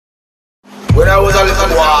When I was a little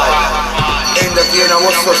boy, entertainer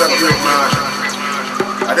was such a great man.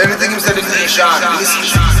 And anything he said in the nation,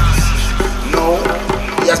 listen. No,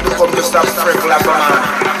 he has become just a freak like a man.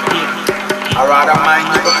 I rather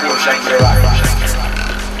mind the proportion to right.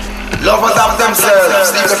 Lovers of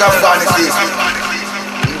themselves, seekers of vanity.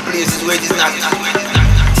 In places where it is not.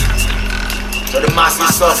 So the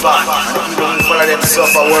masses suffer, and the people who follow them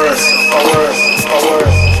suffer worse, or worse, or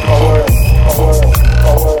worse, or worse, or worse,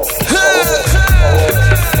 or worse.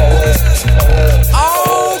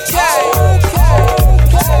 Okay.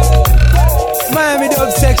 Miami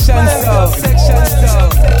Dub section,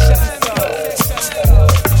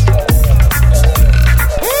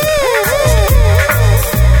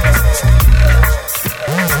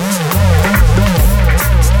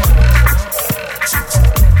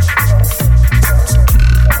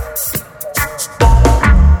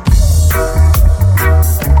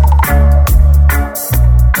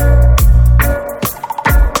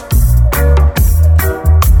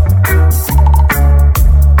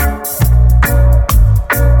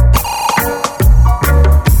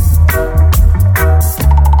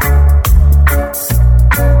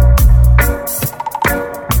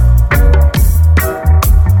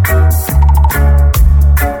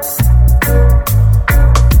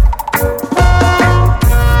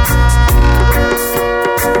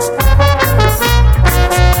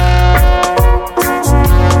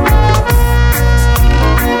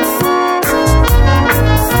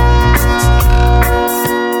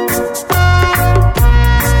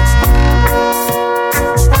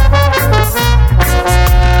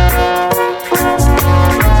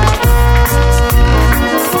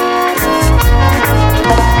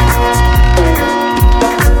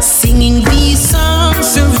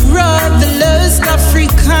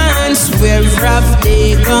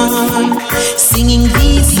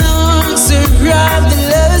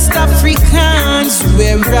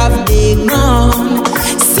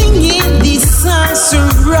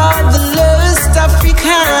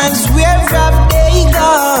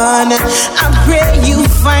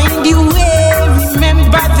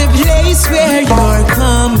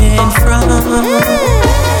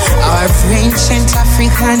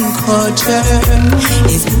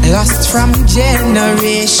 from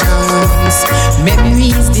generations,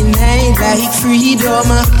 memories denied like freedom.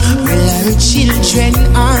 Will our children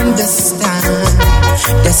understand?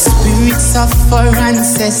 The spirits of our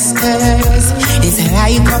ancestors is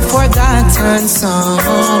like a forgotten song.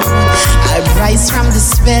 I rise from the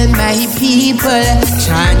spell, my people.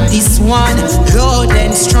 Chant this one loud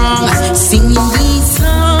and strong. Singing these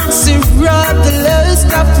songs to rob the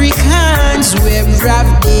lost Africans. Where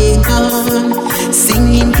have they gone?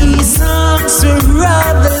 Singing these songs to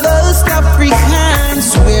rob the lost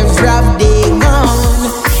Africans. Where have they gone?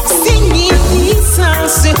 Singing these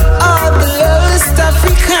songs to all the lost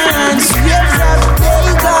Africans. Where have they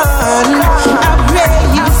gone? I pray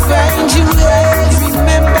you find your way.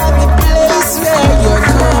 Remember the place where you're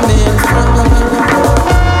coming from.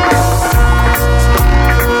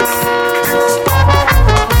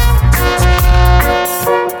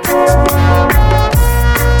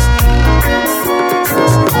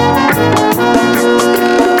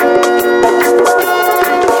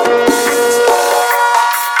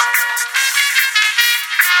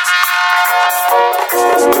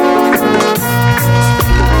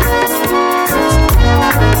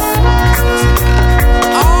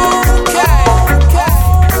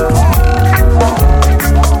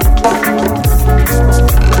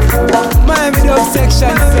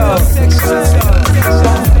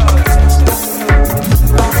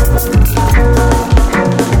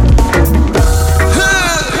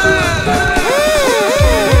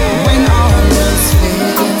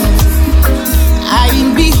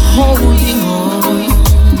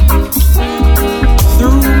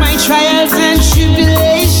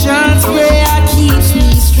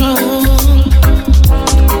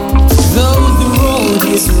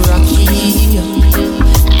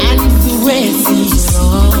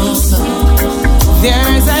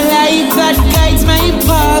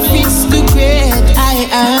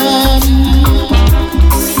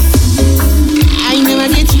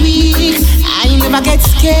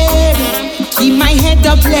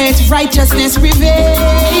 Righteousness prevail.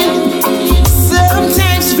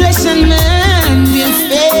 Sometimes flesh and man will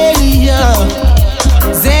fail you.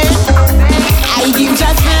 Then I give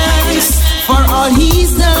God thanks for all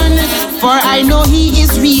He's done, for I know He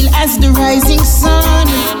is real as the rising sun.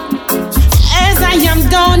 As I am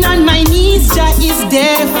down on my knees, Jah is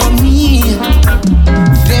there for me.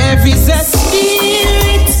 There is a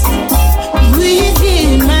spirit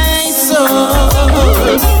within my soul,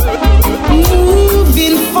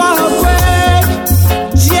 moving forward.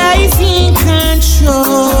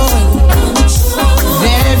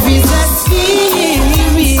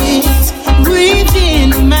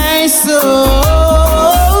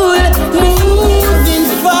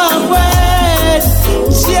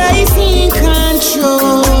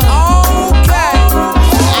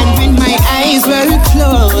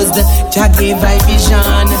 closed. Jah gave I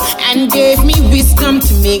vision and gave me wisdom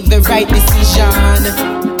to make the right decision.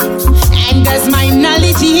 And as my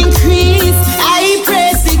knowledge increase, I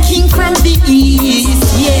praise the King from the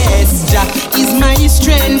east. Yes, Jah is my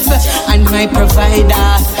strength and my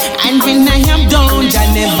provider. And when I am down, Jah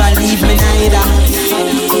never leave me neither.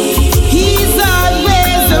 He's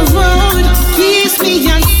always around, keeps me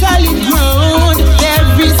on solid ground. There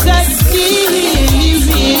is a spirit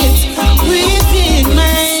within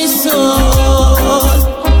my soul,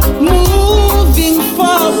 moving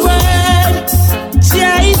forward,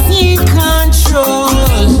 Jah is in control.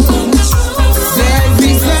 There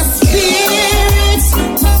is a spirit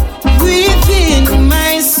within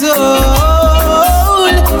my soul,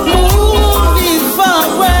 moving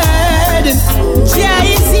forward, Jah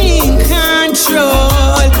is in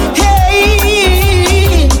control.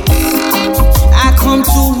 Hey, I come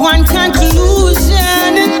to one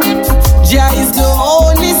conclusion: Jah is the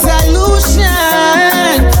only solution.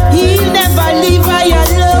 He'll never leave I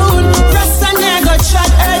alone. Rasta never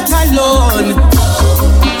trod earth alone.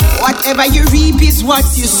 Whatever you reap is what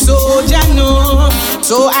you sow, Jah know.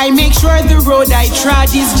 So I make sure the road I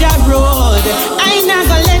trod is Jah road. I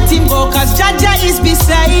never let him go, cause Jah is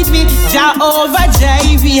beside me. Jehovah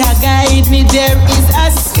Jireh guide me. There is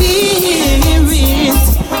a spirit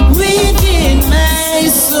within my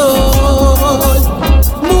soul,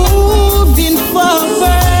 moving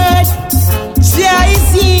forward, Jah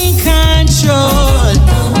is in control.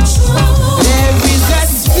 There is a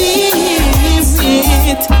spirit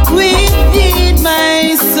within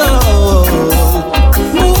my soul,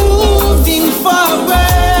 moving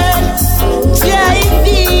forward, Jah is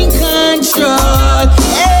in control.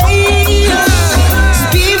 Hey,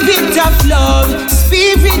 spirit of love,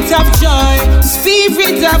 spirit of joy,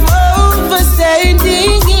 spirit of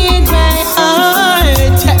understanding in my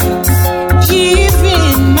heart,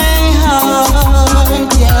 in my heart,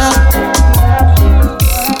 yeah.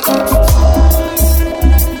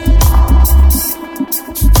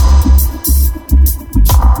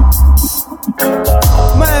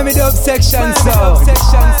 Miami Dub Section Sound.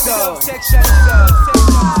 Section Sound.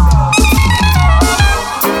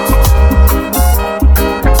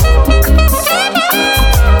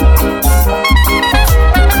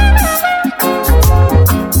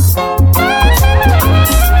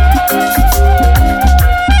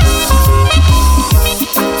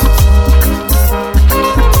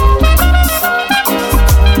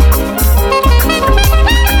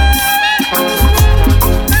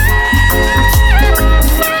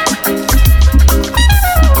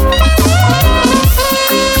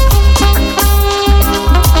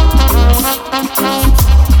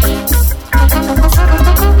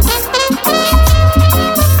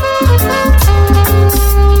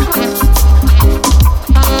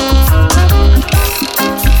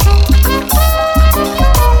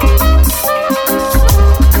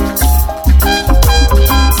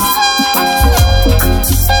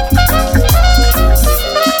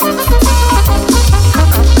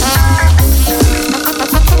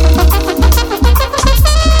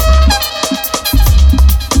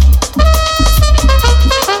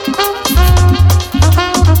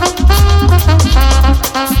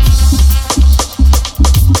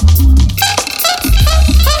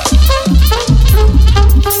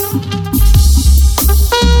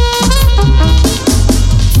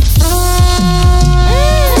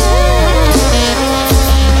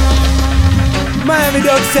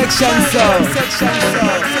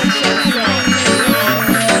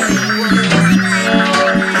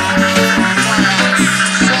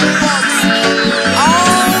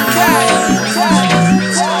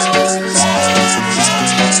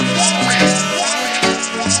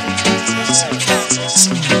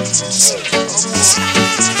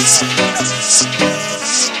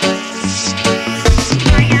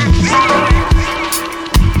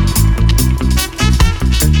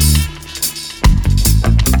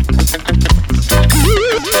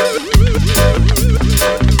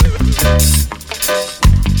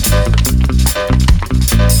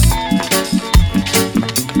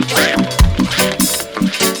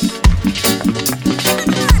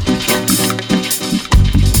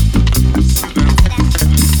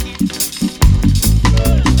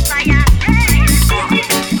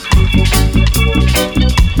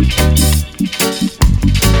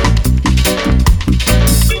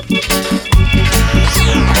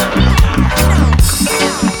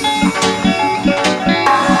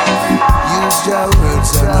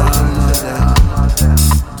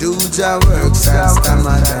 Jah works and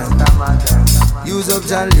stammer them. Use up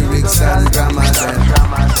Jah lyrics and grammar them.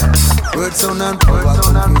 Word sound and power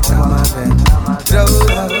come to hammer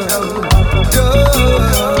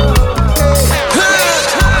them.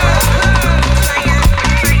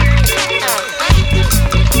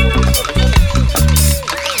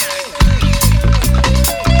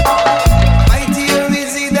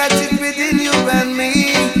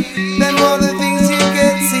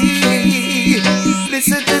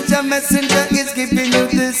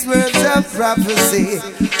 prophecy.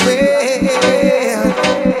 Well,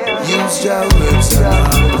 use your words and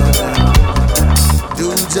do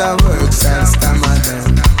your works and stammer them.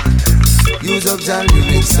 Use up your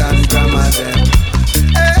lyrics and grammar them.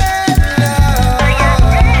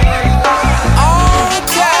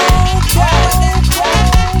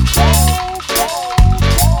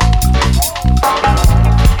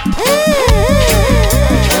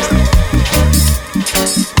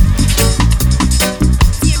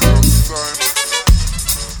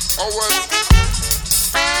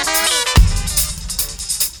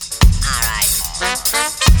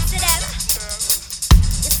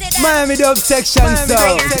 Miami Dub Section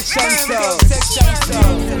Sound.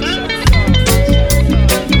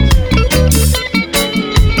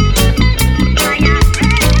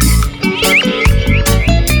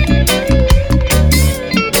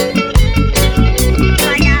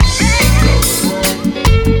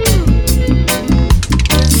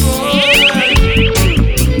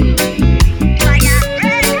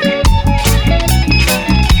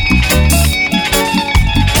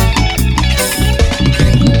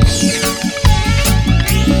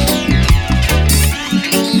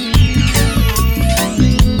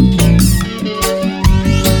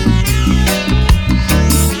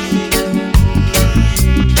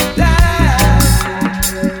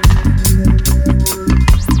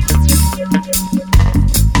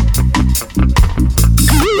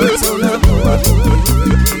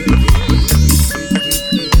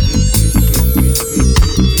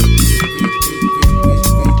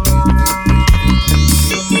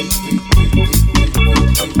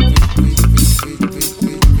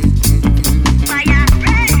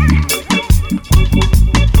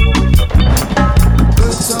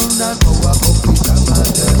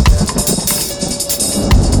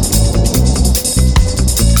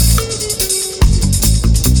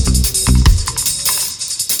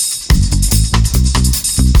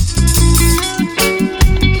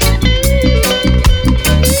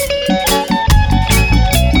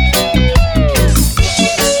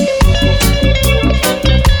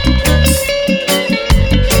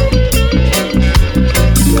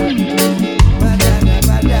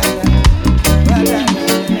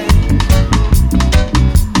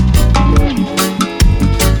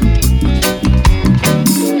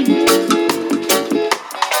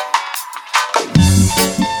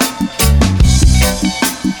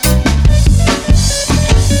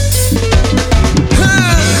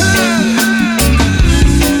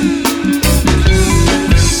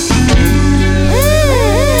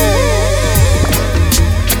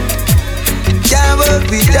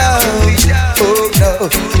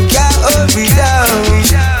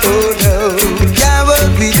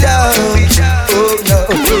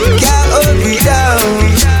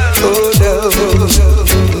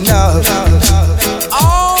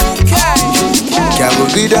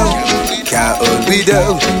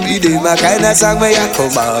 Song me a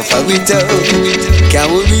come off a window.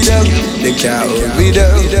 Can't hold me down, they can't hold me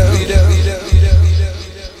down.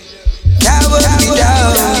 Can't hold me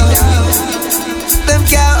down, them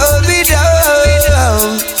can't hold me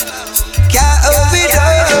down. Can't hold me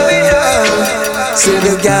down, so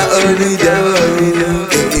they can't hold me down.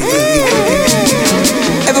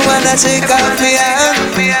 Everyone a shake off me hand,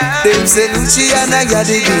 them say Luciano you're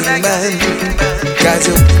the big man. Cause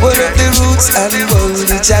you hold up the roots and hold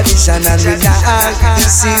the tradition and we not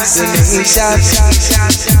deceive the nation.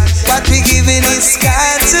 What we giving is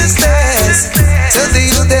consciousness. So the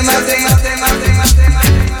youth them have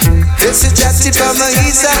it's a chatty from the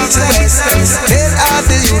east and to west. Tell all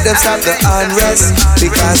the youth them stop the unrest.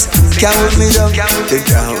 Because can't hold me down, they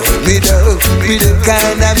can't hold me down. With the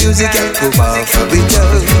kind of music I come off of it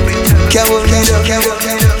down. Can't hold me down, can't hold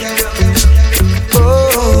me down.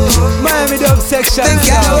 Miami Dub Section.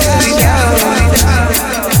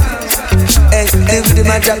 Hey, they with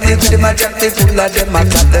them a drop, they full of them a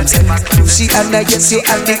clap them. Say, Lucy and I guess you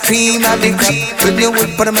have the cream and the crap. When you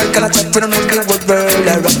wait for the man, can I chat to them, know the whole world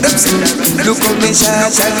I rock them. Look how me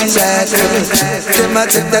shot, them a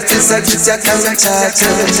check that is a kiss, you can't chat.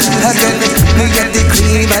 Again, me get the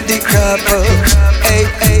cream and the crap. Hey,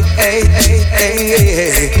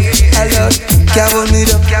 I love, can't hold me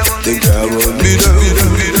down. They can't hold me down.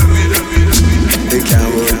 They can't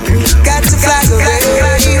hold me down. Got to fly away.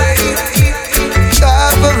 Go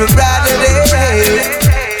for a brighter day.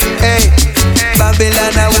 Hey,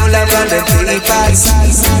 Babylon, I will have run them papers.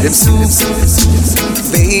 Them soups,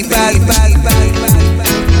 baby,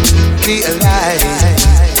 realize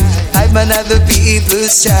I'm another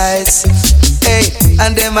people's choice. Hey,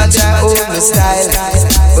 and them a try own my style,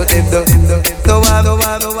 but them don't know I'm.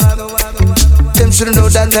 Them should know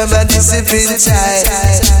that I'm a disciplined child,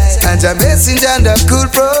 and a messenger and a cool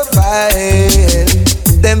profile.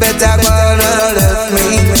 Them better go on and left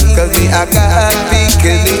me, cause me I got big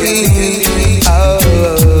clean.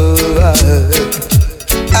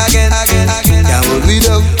 Again, can't hold me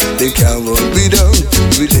down, they can't hold me down.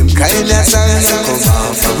 With them kind of songs, come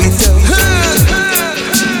on for me down.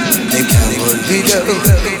 They can't hold me down.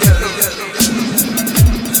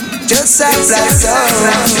 Just a flat song,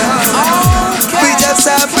 we just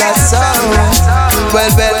a flat song. Well,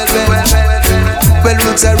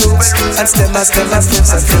 roots are roots, and stem are stem are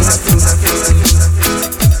stems are stems.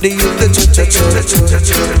 The youth, the church.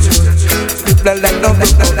 People like no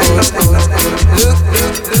look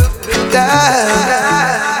down.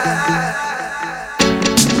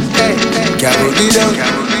 Hey, can't hold me down,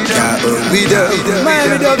 can't hold me down.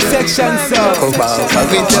 Miami Dub Section sound. Come on, hold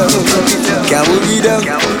me down, can't hold me down.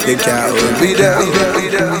 They can't hold me down,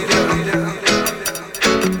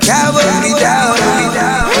 can't hold me down.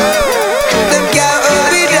 Them can't hold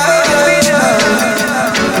me down,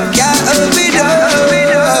 can't hold me down.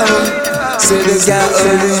 Say they can't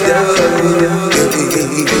hold me down.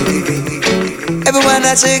 Everyone I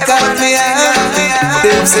shake out me hand.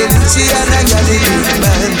 Them say Luciano got the big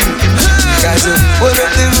man. Cause one of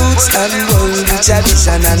the roots and one the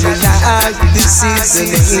tradition, and we not this is the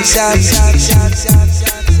nation.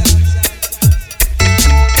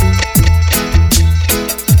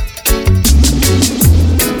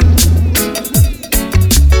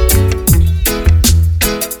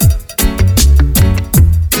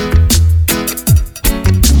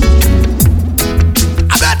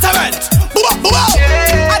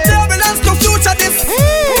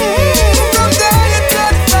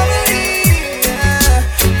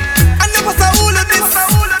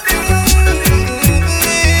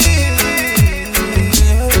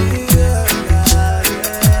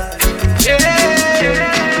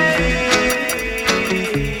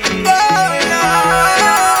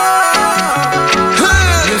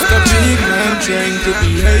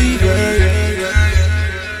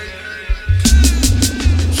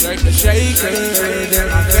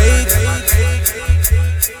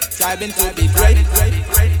 Striving to be great.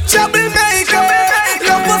 Troublemaker,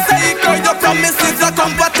 love was taker. Your promises are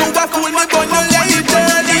comfort to a fool. Me born you later.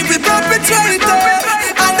 Leave the perpetrator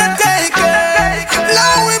and the taker.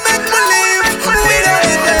 Now we make believe we don't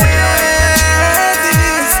need this.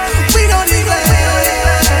 We don't need this.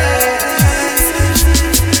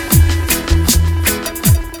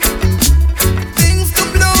 Things to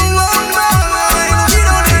blow our mind. We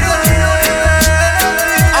don't need this.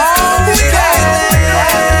 Oh, we can't.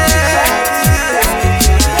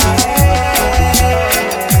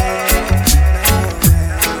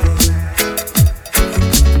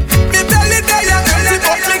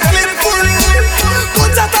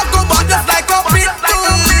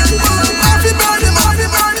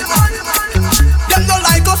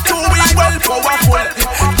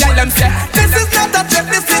 This is not a trip,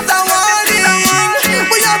 this is a warning.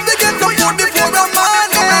 We have to get some food before the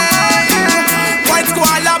morning. White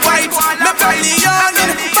squall bite, me belly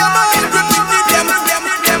yawning. Mama hungry, me need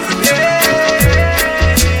them.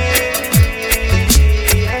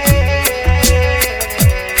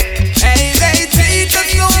 Hey, they treat us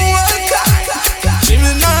no one kind. Give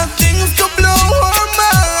me more things to blow our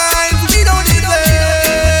minds. We don't need them.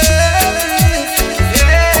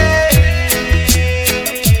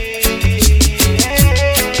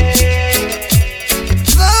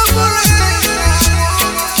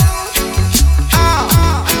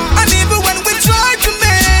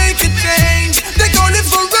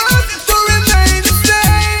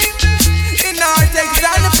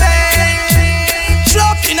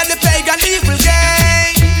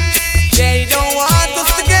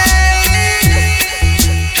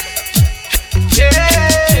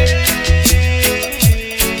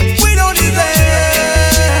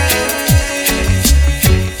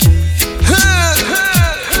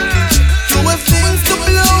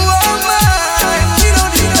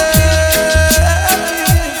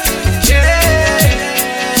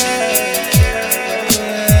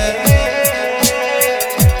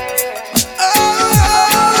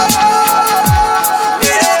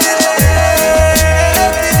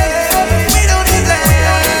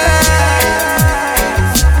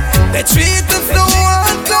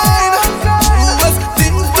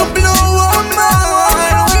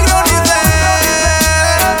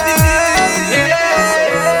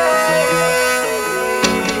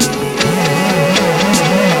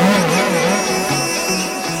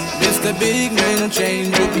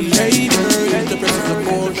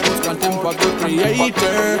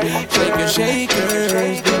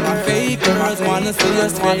 Shakers, they're my fakers. wanna see you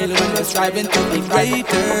smile when you're striving to be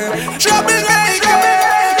greater. Troublemaker,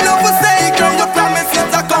 no forsaker. Your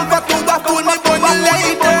promises are comfort to a fool, me born you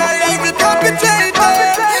later. Evil perpetrator,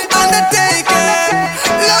 undertaker.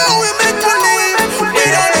 Love we make believe we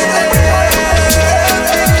don't need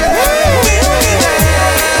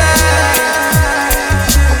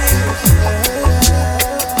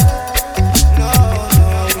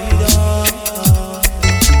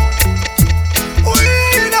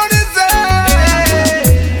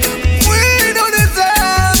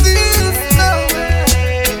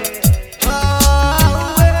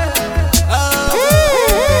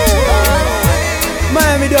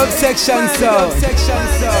Section sound.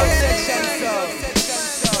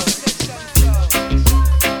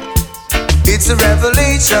 It's a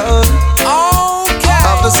revelation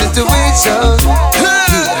of the situation.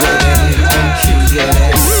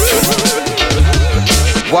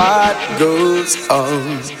 What goes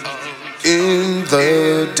on in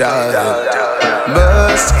the dark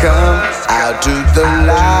must come out to the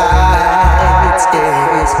light.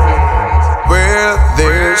 Yes. Where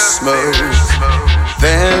there's smoke,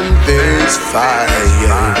 then there's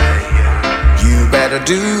fire. You better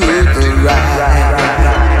do the right.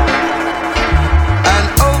 An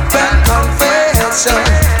open confession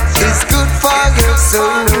is good for your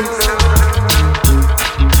soul.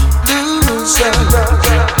 Luciano,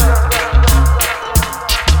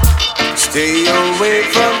 stay away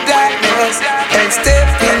from darkness and step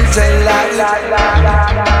into light.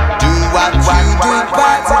 Do what you do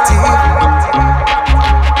positive.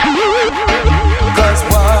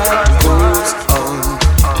 What goes on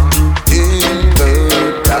in the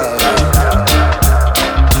dark,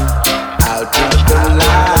 out of the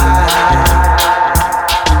light,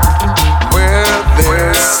 where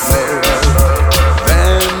there's smoke,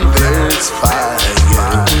 then there's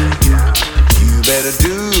fire. You better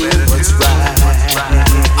do what's right.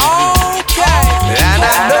 Okay. And I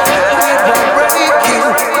know it won't break you,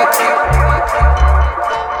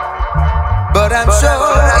 but I'm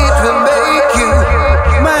sure it will make you.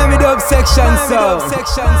 Section sound.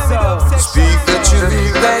 Speak the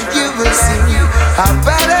truth and you will see how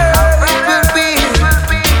better it will be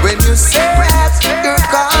when you set your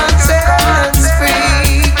conscience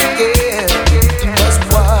free. Yeah. 'Cause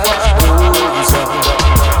what goes on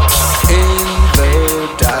in the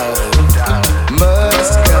dark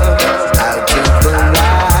must come out to the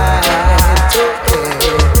light.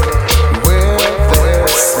 Yeah. Where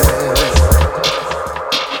there's smoke,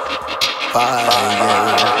 fire.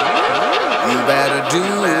 You better do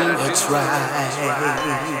what's right.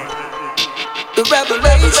 The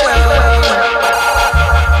revelation.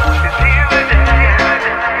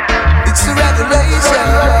 It's the revelation.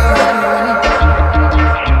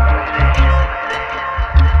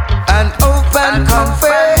 An open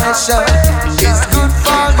confession is good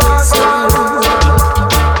for your soul.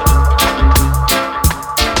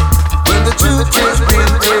 When the truth is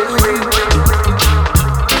revealed,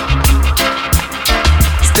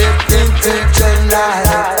 step into the light.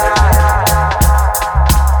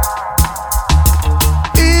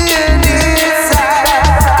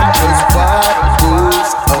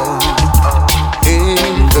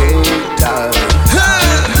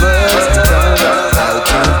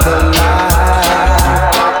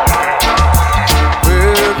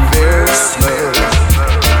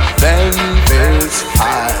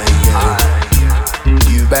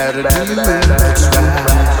 Better do what's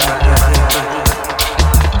right.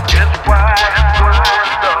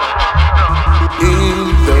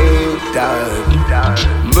 In the dark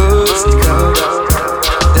must come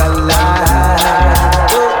the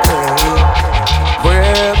light. Okay.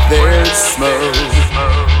 Where there's smoke,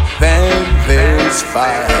 then there's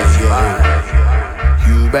fire.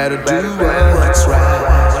 You better do what's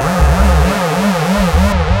right.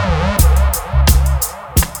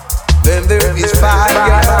 Then there is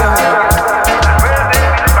fire.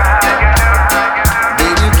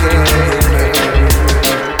 Then you can't get me.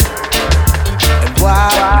 And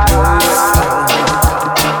what goes on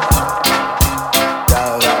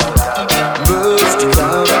must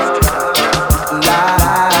come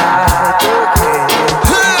light. Okay.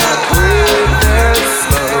 Where there's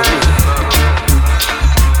smoke, fire.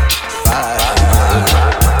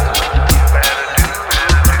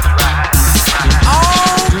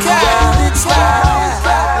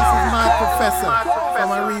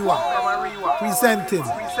 Presenting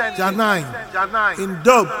Janine in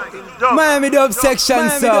dub. Miami Dub Section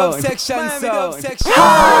Sound. Warrior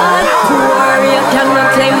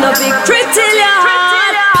cannot claim no victory till your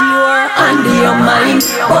heart pure under your mind.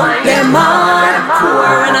 But them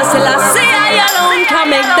hardcore and I still I say I alone can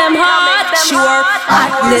make them hard. sure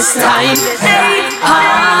at this time. Hey,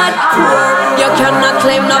 hardcore, you cannot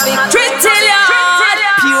claim no victory till your heart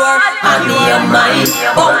pure and your mind.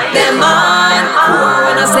 But them hardcore,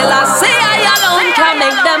 when I say I alone can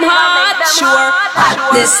make them hard sure at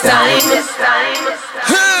this time.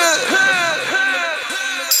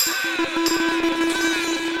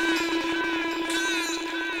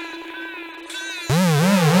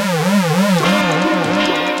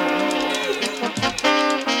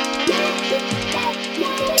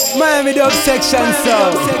 Miami Dub Section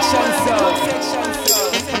Sound.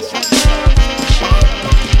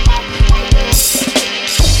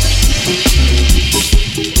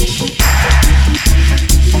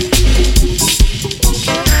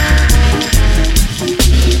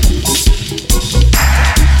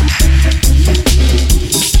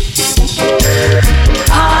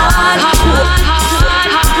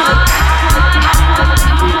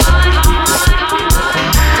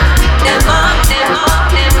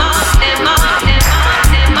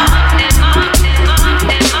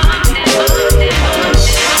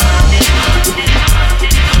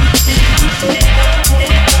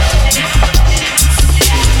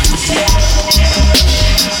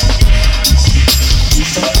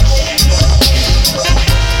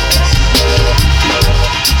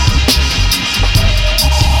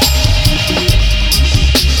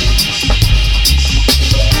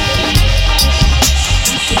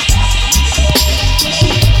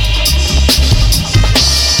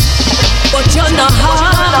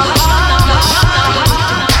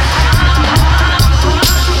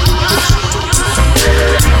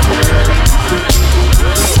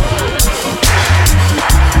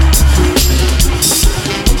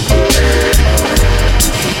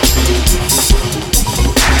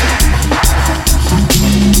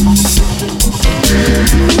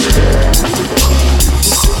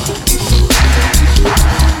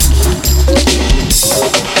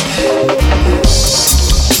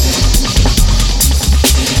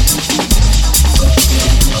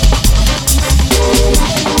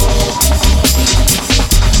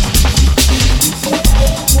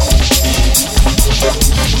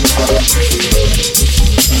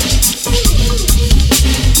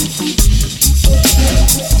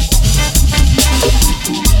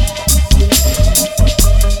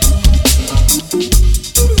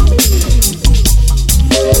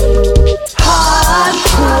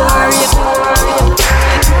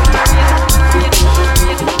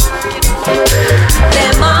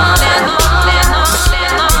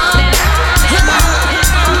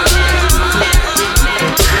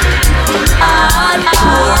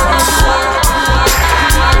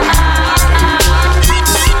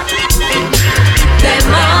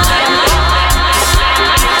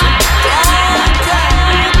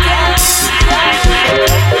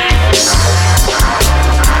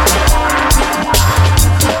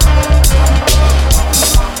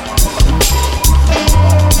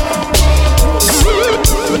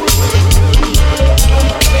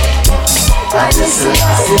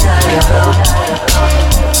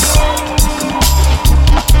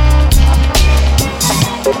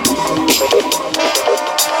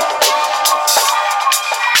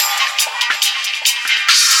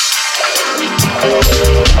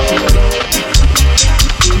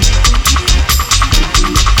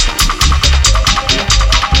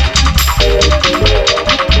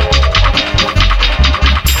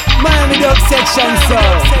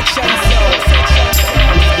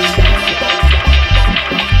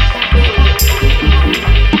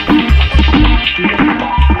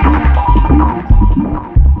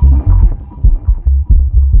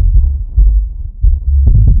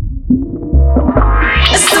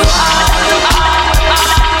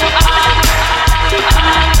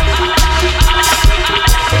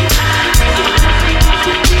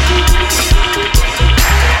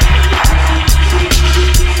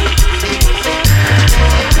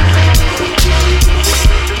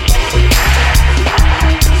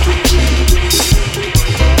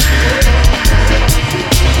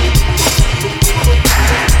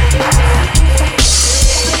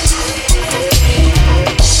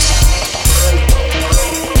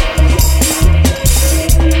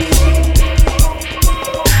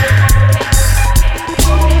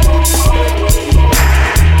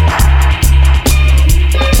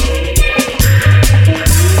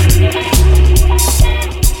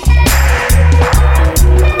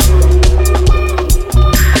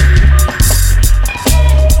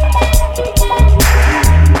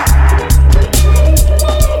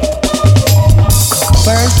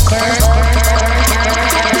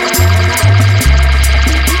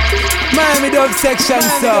 Section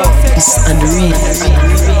so it's underrated.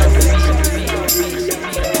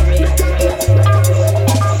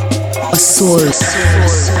 soul.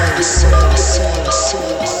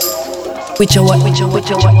 Which are what?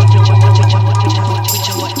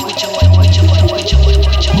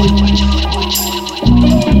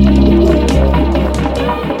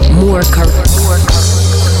 More correct.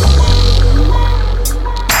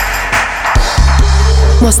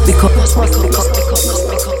 Must be cut.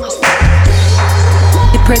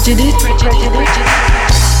 The prejudice,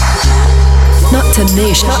 not to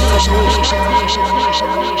nation,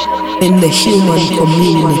 in the human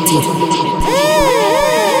community.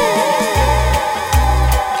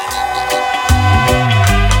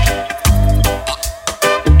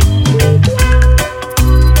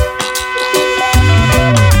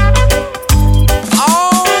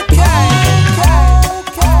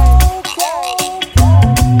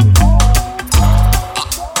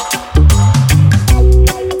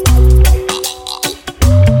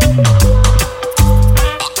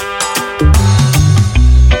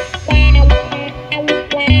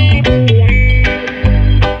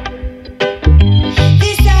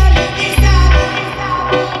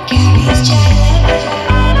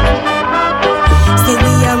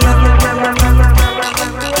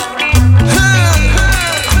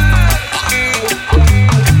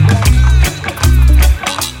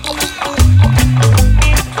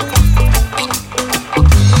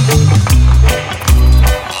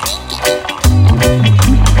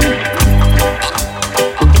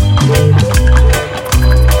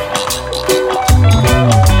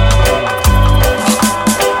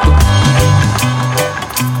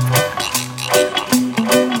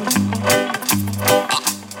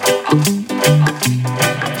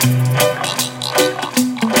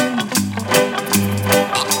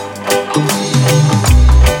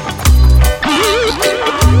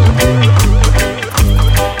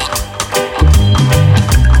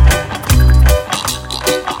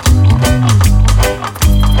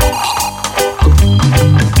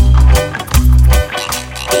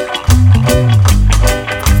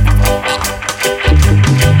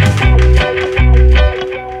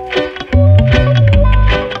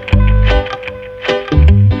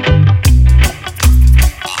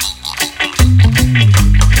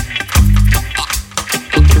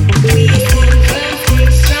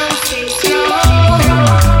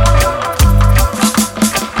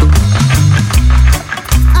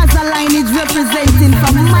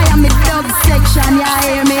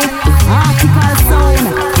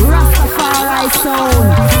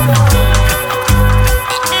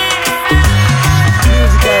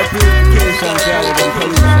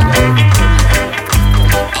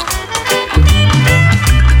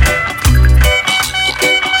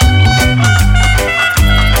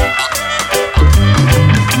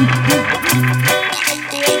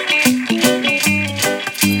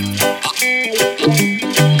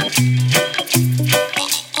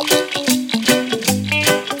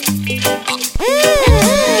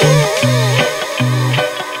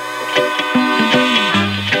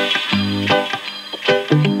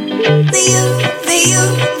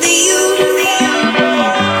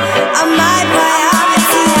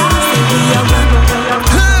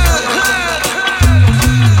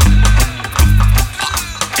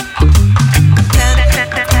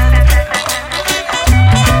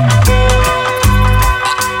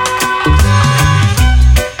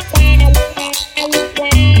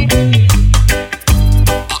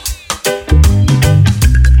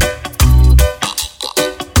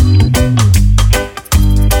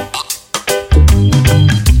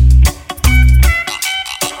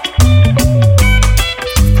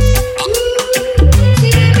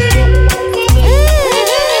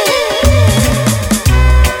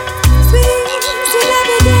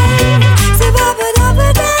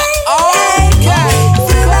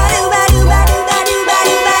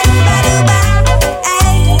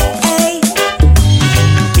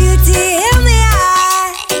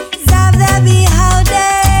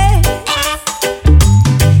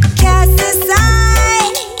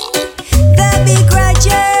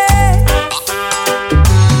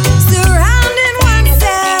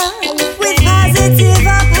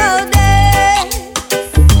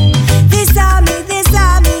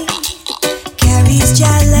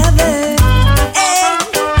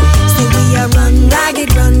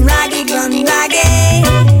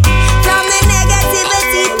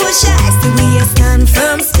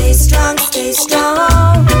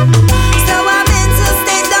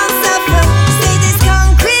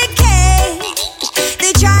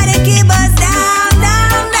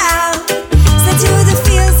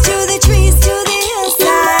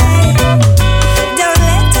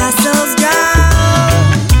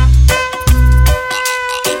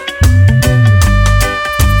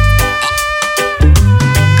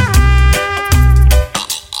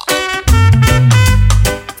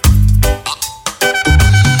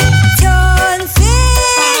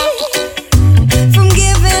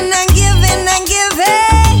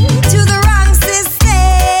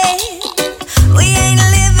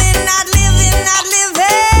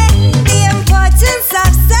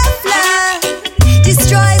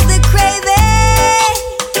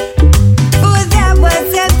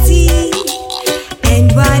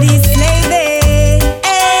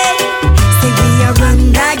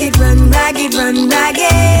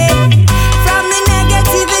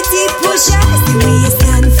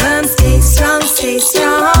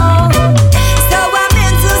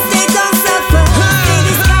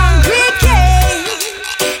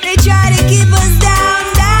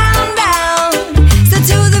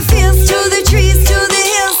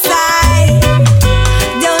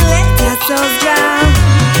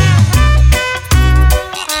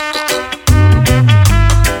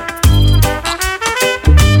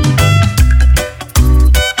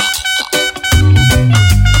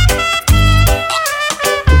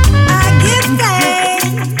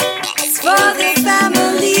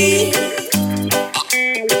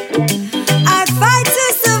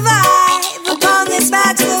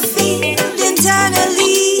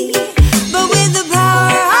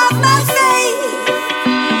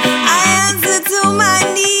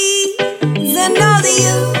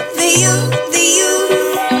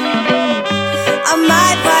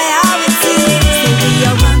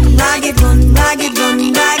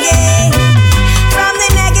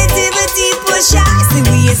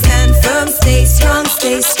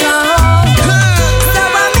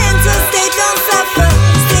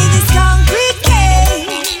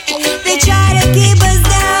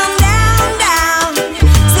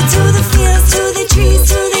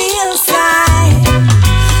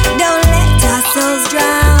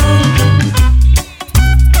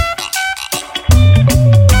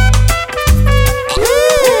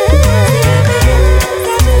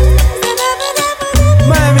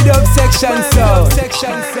 sound.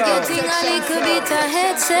 Getting a little bit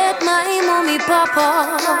ahead, said my mommy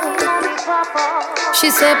papa. She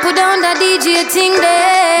said put down that DJ thing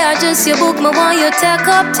there. I just your book, me want you take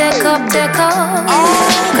up. Cause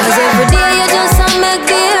every day you just make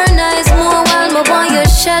the air nice more while me want you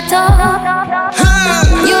shut up.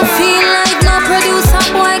 You feel like no producer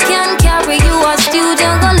boy can carry you a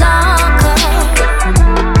studio go lock up.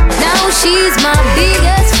 Now she's my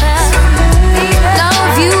biggest fan.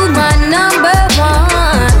 Love you my number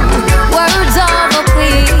one. Words of a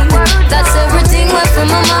queen. That's everything what from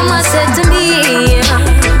my mama said to me.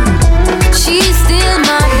 She's still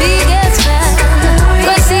my biggest fan.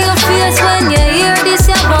 Go see your face when you hear this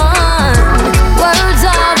you born. Words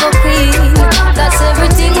of a queen. That's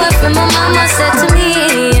everything what from my mama said to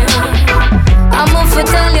me. I'ma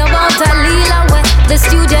tell you about a Lila way. The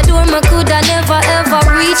studio door me coulda never ever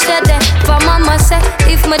reach that there. For mama say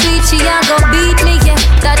if me do it she a go beat me, yeah.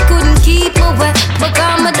 That couldn't keep me wet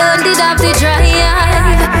because me done did have to try.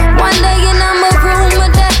 One day in my room me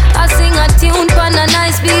there, I sing a tune pan a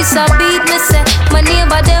nice piece of beat. Me say my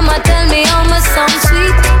neighbor them a tell me how my sound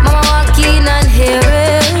sweet. Mama walk in and hear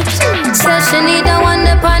it. Say she need a one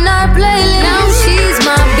up on her playlist. Now she's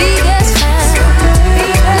my biggest fan.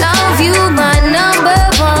 Love you my number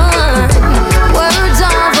one. Words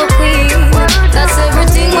of a queen. That's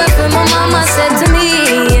everything what my mama said to me.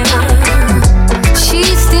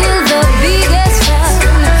 She's still the biggest fan.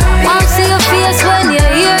 Won't see your face when you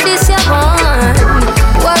hear this you born.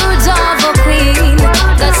 Words of a queen.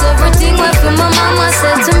 That's everything what my mama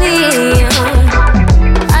said to me.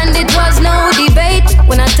 And it was no debate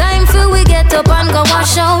when a time for we get up and go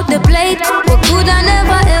wash out the plate. We coulda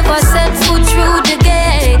never ever set foot through the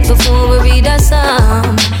gate before we read a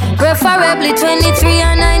psalm. Preferably 23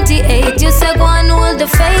 and 98. You say go and hold the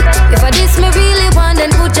faith. If I this me really want,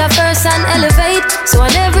 then put your first and elevate. So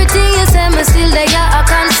on everything you say, me still there, I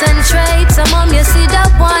concentrate. So mom, you see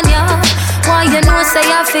that one, yeah. Why you know say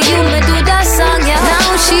I for you, me do that song, yeah.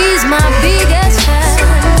 Now she's my biggest fan.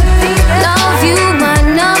 Love you, my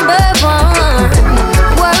number one.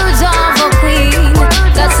 Words of a queen.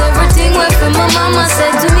 That's everything what my mama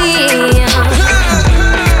said to me, yeah.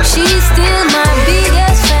 She's still my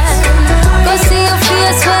biggest fan. Go see your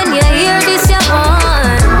face when you hear this you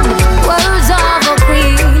want. Words of a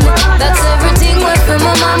queen. That's everything what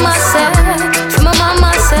my mama said. My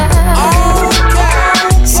mama said.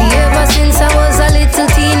 See ever since I was a little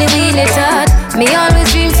teeny weeny tot, me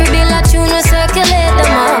always dream for build a tune and circulate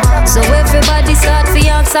them up. So everybody start for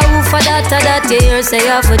answer who for that or that. You hear say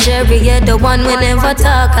off for Jerry, yeah, the one we never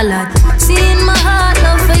talk a lot. See in my heart,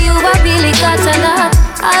 love for you I really got a lot.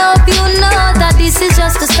 I hope you know that this is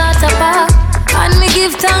just the start of part. And me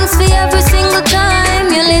give thanks for every single time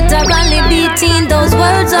you literally beating those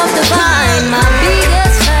words of the vine. My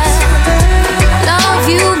biggest fan. Love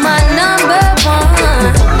you, my number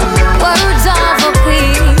one. Words of a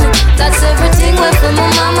queen. That's everything what my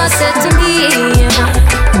mama said to me.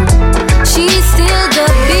 She's still the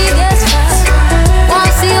biggest fan.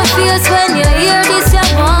 Won't see your face when you hear this you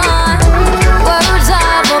want. Words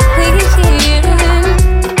of a queen.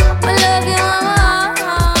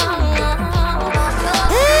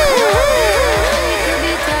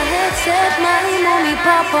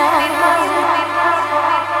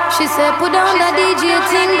 She said put down the DJ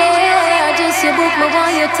thing there. Just your book me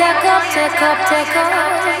want you take up.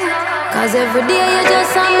 Cause every day you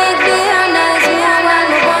just make the air nice more while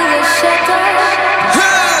me want you shut up.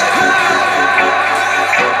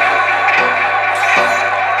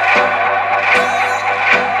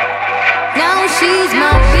 Now she's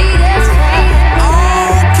my biggest fan.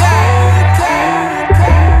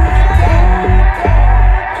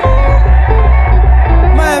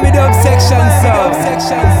 Miami Dub Section Sub.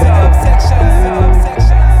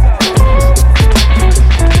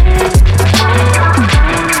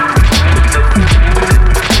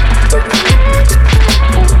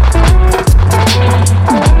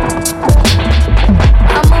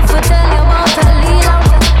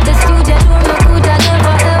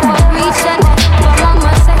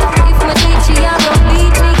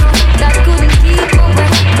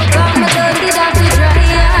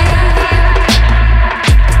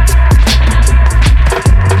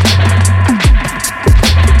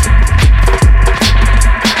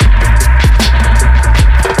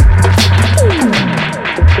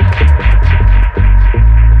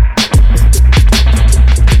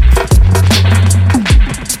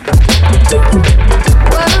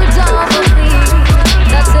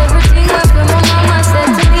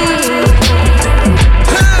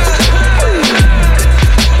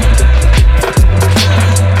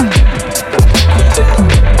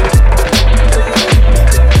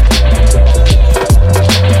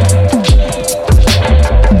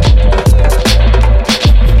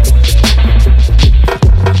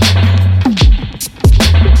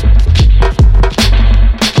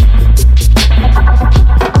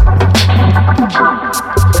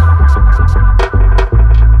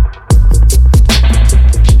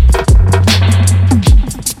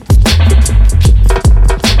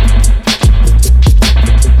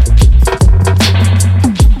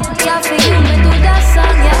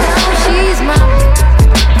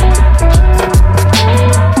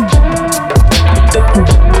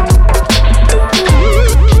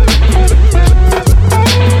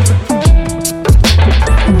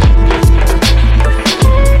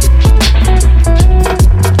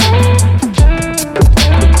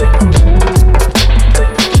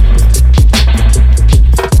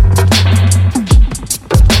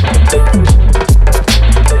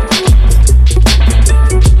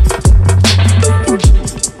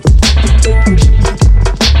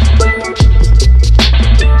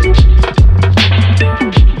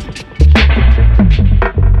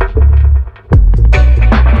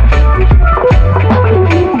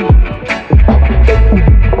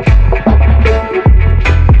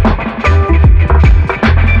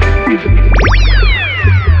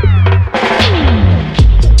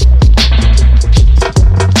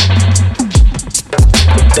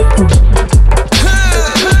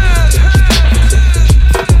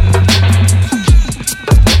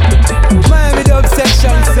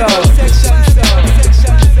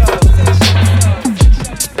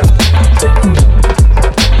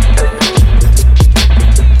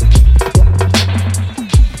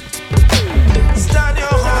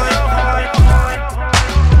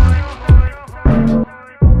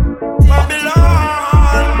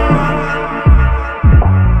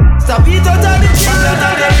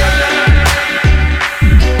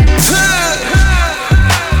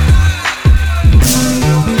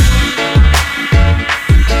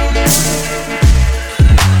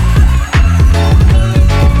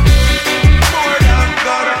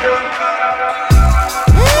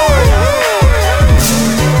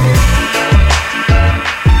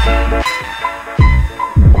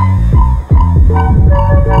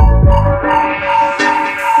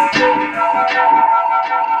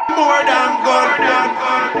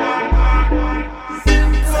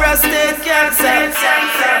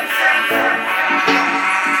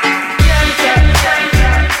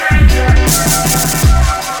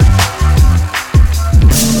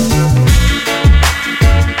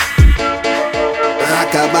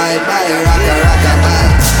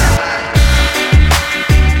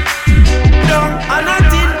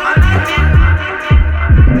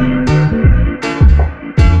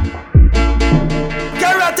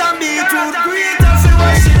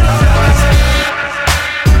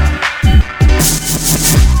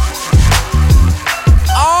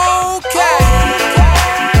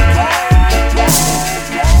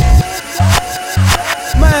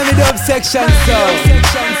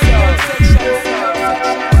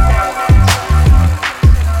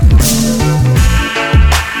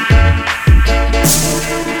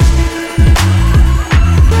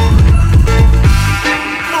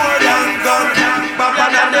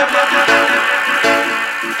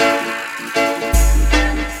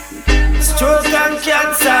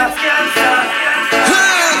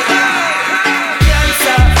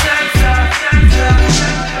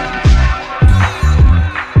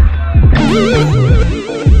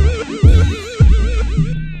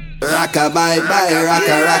 Rockabye, bye,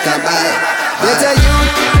 rockabye. Get a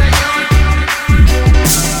youth.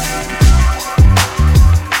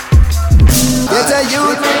 Get a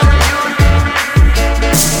youth.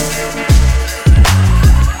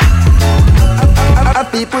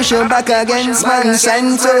 Happy pushing back against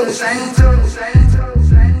Monsanto.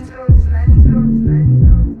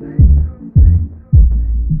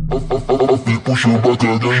 Happy pushing back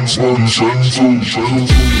against Monsanto.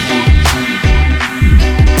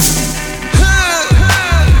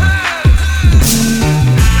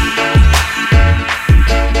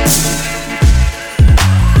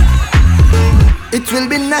 It will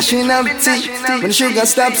be nationality when the sugar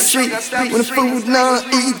stops street. When the food not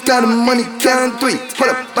eat, got the money can't do it.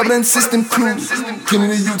 Hold up, Babylon system crew, Killing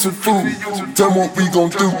the youth with food. Tell me what we gon'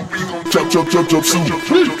 do. Chop, chop, chop, chop, soup.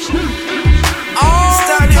 Stand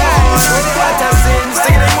your horse, what a sin.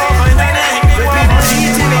 Stick them over in the neck. Repeat the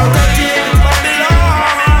eating, entertain.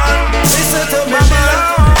 Babylon, listen to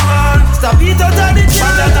Babylon. Stop eat out of the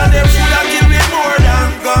children. Babylon and them food that kill me more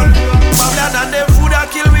than gun. Babylon and them food that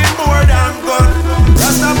kill me more than gun.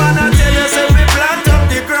 Rasta man I tell you, say we plant up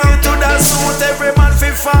the ground to the suit. Every man fi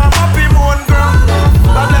farm up him own ground.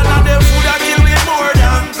 Babylon and them food that kill me more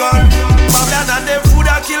than gun. Babylon and them food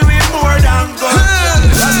that kill me more than gun.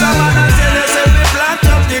 Rasta man I tell you, say we plant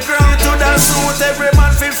up the ground to the suit. Every man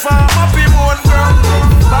fi farm up him own ground.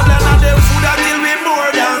 Babylon and them food that kill me more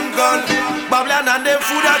than gun. Babylon and them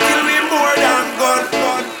food that kill me more than gun.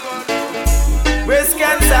 Breast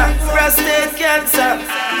cancer, prostate cancer.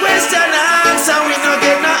 Question and answer, we no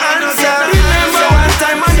get no answer. Remember one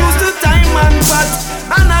time I used to time and fat,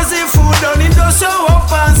 and as if food done it don't show up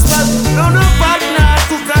and spot. No partner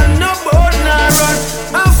cook and no boat nah run.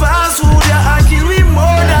 And fast food ya kill we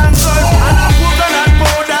more than gun. And a coconut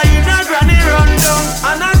powder in a granny rundown.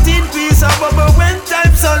 And a thin piece of bubble when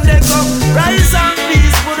time Sunday come. Rice and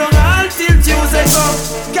peas put on all till Tuesday come.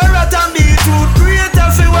 Carrot and beetroot create a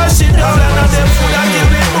fi wash it down. And them food a kill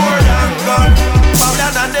me more than gun.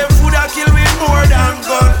 And them food a kill me more than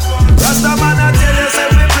gun. Rasta man a tell you say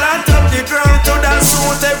we plant up the ground to the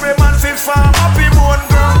suit. Every man fi farm up him own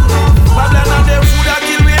ground. Babylon and them food a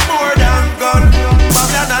kill me more than gun.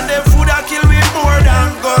 Babylon and them food a kill me more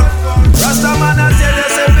than gun. Rasta man a tell you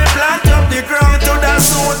say we plant up the ground to the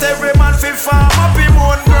suit. Every man fi farm up him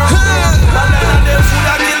own ground. Babylon and them food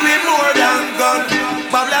a kill me more than gun.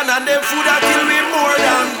 Babylon and them food a kill me more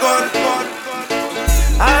than gun.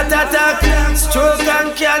 Heart attack, stroke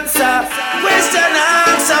and cancer. Question and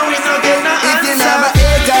answer, we no get no answer. If you never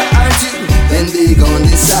acre or two, then they gon'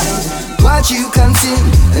 decide what you consume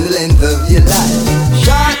and the length of your life.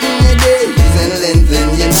 Shorten your days and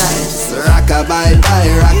lengthen your nights. Rockabye,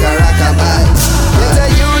 bye, rockabye. Get a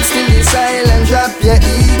youth still decide and drop your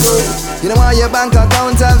ego. You know why your bank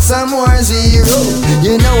account have some more zero.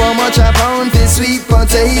 You know how much a pound is sweet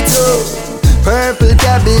potato, purple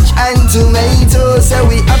cabbage and tomato. So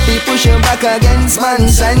we happy pushing back against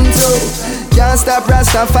Monsanto. Can't stop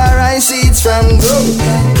Rastafari seeds from grow.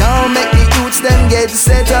 Can't make the youths them get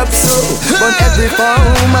set up so. But every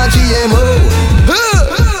form a GMO.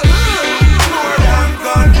 More than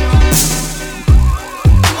gun.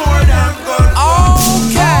 More than gun.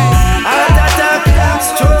 Okay. Heart attack,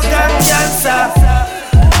 stroke and cancer.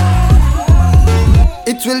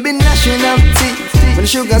 It will be nationality when the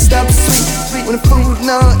sugar stops sweet. When the food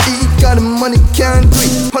not eat, got the money can't do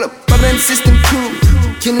it. Hold up, Babylon system crew,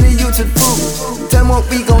 killing the youth with food. Tell me what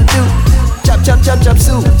we gon' do. Chop, chop, chop, chop,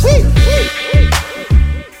 soup.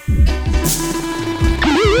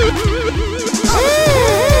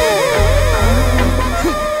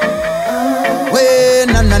 Wait,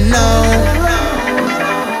 no.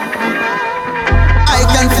 I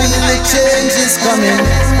can feel the change is coming.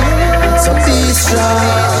 So be strong.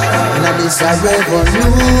 And this a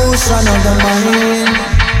revolution of the mind.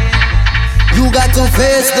 You got to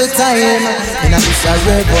face the time. And this a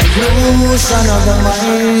revolution of the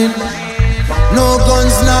mind. No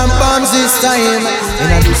guns, no bombs this time.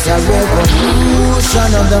 And this a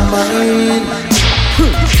revolution of the mind.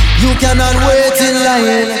 You cannot wait in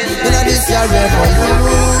line. And this a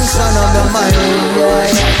revolution of the mind. Yeah.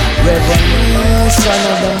 Revolution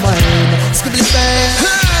of the mind. Skillful bang.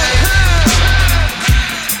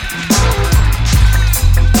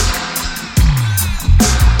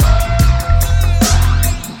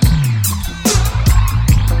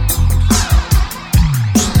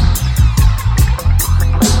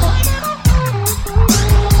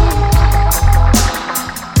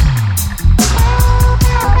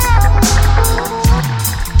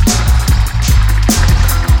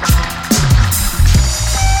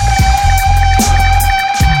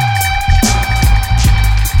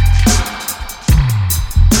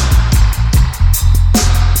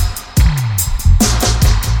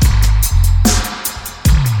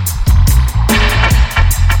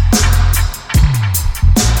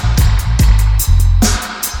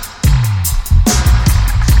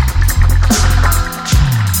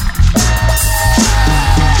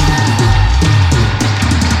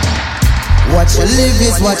 you live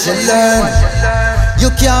is what you learn. You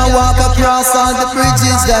can't walk across all the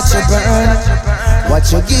bridges that you burn. What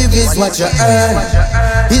you give is what you earn.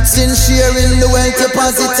 It's in sharing the wealth, your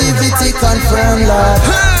positivity confirm, Lord.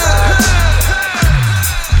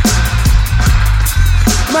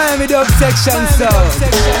 Miami Dub Section Sound.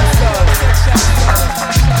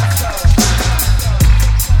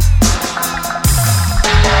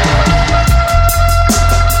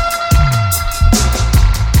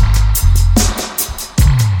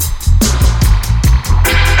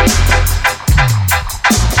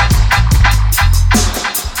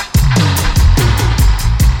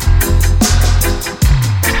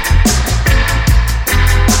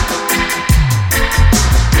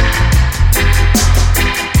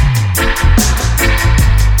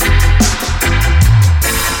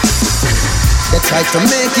 Try to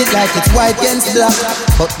make it like it's white against black,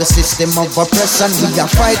 but the system of oppression, we are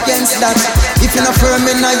fight against that. If you're not firm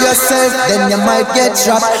in yourself, then you might get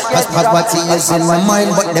trapped. Cause poverty is in my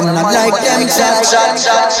mind, but them not like them chat.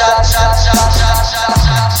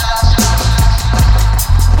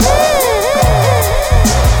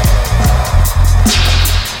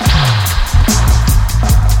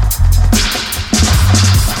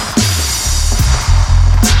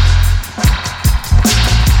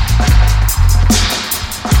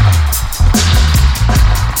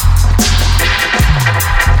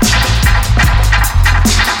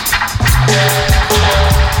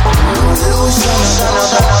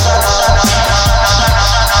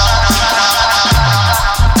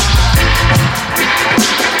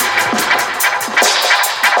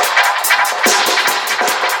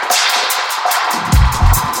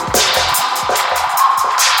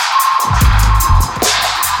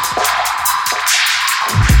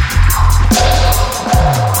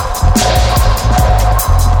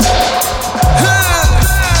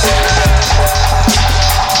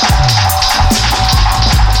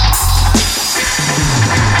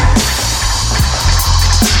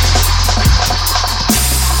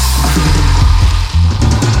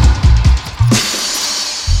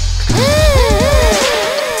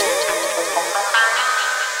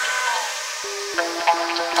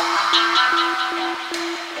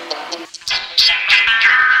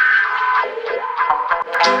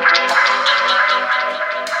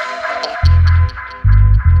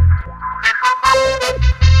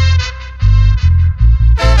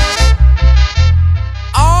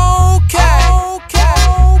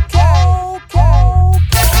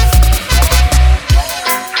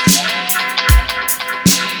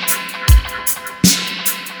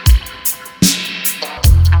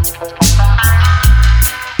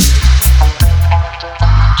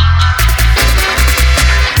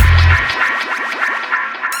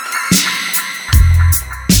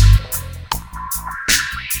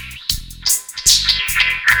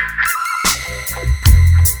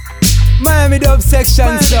 Miami Dub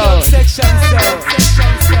Section Sound.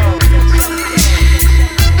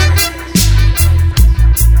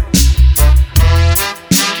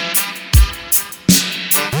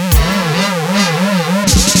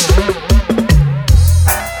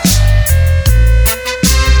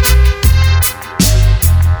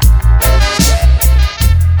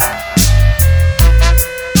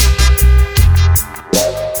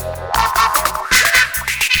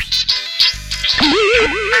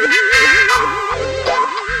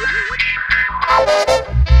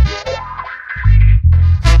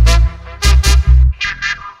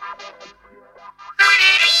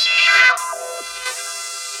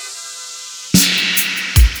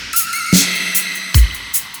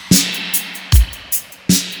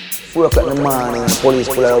 O'clock in the morning, the police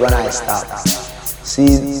pull over and I stop.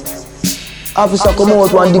 See, officer come out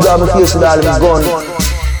and dig out my face with all of his gun.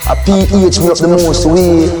 A PH me up the most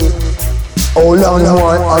way. How long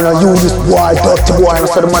more and I use this boy, dirty boy, and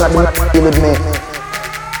so the man that been with me.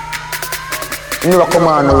 You never come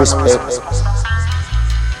on, no respect.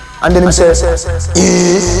 And then he says,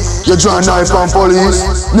 you draw a knife on police,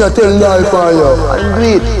 me tell knife on you. I'm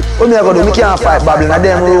great. What me I go do? Me can't fight babbling at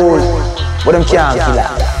them rules. But them can't kill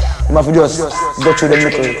that. You have to just go through the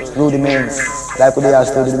little rudiments, like we have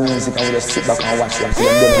to do the music, and we just sit back and watch them till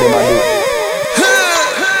them do.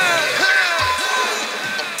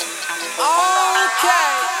 Okay,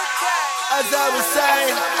 as I was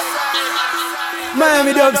saying,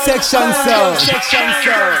 Miami Dub Section Sound.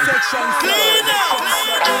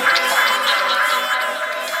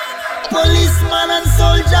 Policeman and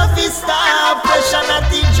soldier vista, pressure at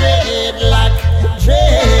the dreadlock.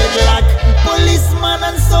 Policeman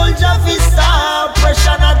and soldier vista,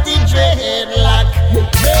 pressure at the dreadlock.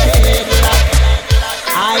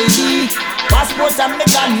 ID, passport and me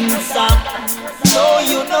guns. No,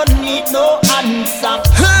 you don't need no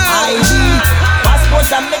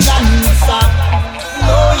passport and me cancer.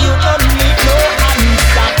 No, you don't need no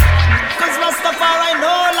answer. Cause Rastafari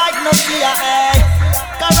no like no fear, eh.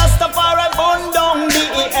 Cause Rastafari burn down the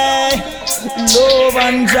air. Love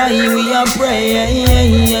and joy we a pray,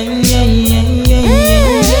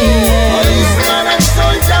 policeman and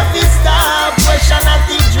soldier fi stop question at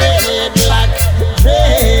the dreadlock.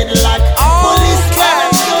 Policeman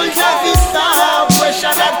and soldier fi stop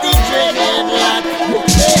question at the dreadlock.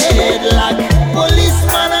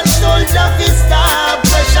 Policeman and soldier fi stop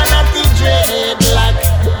question at the dreadlock.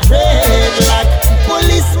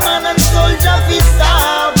 Policeman and soldier fi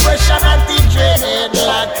stop question at the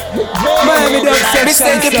dreadlock.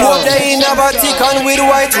 Mistake the Pope they in a Vatican with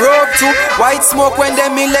white robe too. White smoke when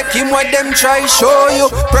them elect him, what them try show you.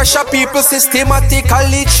 Pressure people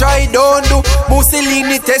systematically try don't do.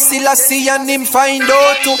 Mussolini test Selassie and him find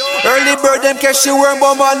out too. Early bird them catch the worm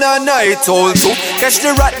bomb on a night old too. Catch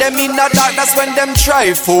the rat them in the dark, that's when them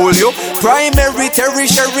try fool you. Primary,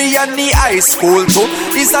 tertiary and the high school too.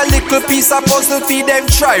 This a little piece of puzzle feed them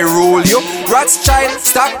try rule you. Rothschild,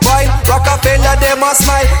 stockpile, Rockefeller them a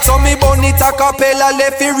smile. So me bunny Capella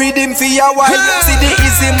left fi read him for a while. See the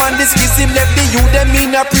easy man, the schism left the you them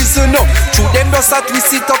in a prison up. Through them just a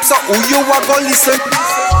twist it up, so who you a go listen?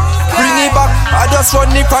 Bring it back, I just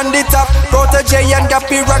run it from the top. Protoje and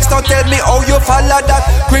Gappy Rocks, now tell me how you follow that.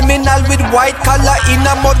 Criminal with white collar in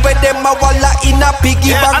a mud where them a walla in a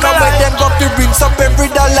piggy bank and where them go to brings up every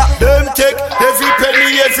dollar. Them take every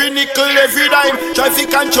penny, every nickel, every dime. Try to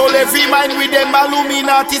control every mind with them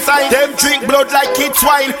Illuminati sign. Them drink blood like kids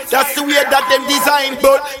wine, that's the way that them design.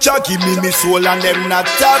 But Jah give me soul and them not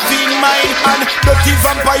having mine. And dirty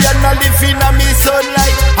vampire not living on me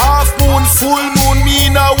sunlight. Half moon, full moon, me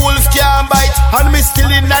in a wolf can't bite. And me still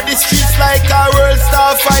in the streets like a world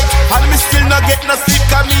star fight. And me still not get no sleep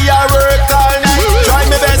cause me a work all night. Try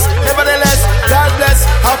my best, nevertheless, God bless,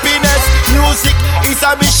 happiness. Music is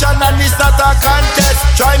a mission and it's not a contest.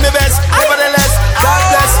 Try my best, nevertheless, God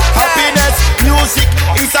bless, happiness. Music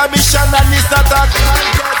is a mission and it's not a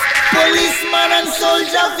contest. Policeman and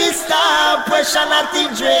soldier fi stop question at the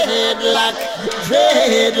dreadlock.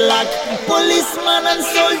 Policeman and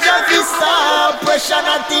soldier fi stop question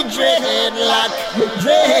at the dreadlock.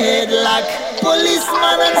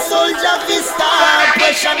 Policeman and soldier fi stop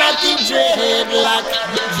question at the dreadlock.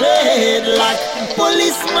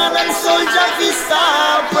 Policeman and soldier fi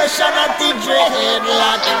stop question at the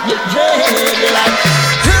dreadlock.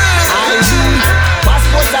 ID,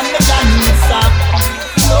 passport and the cancer.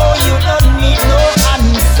 No, you don't need no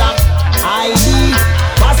answer. ID,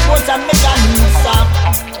 passport and make an answer.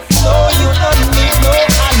 No, you don't need no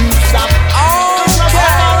answer.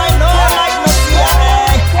 Rastafari no like no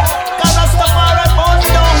fear, cause Rastafari burn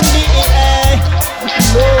down the air.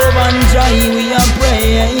 Love and joy we a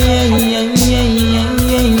pray.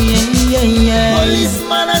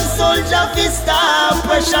 Policeman and soldier fi stop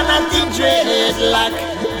question at the dreadlock.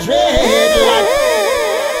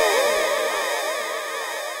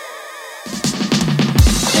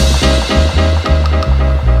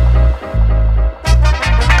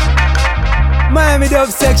 Miami Dub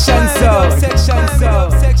Section Sound.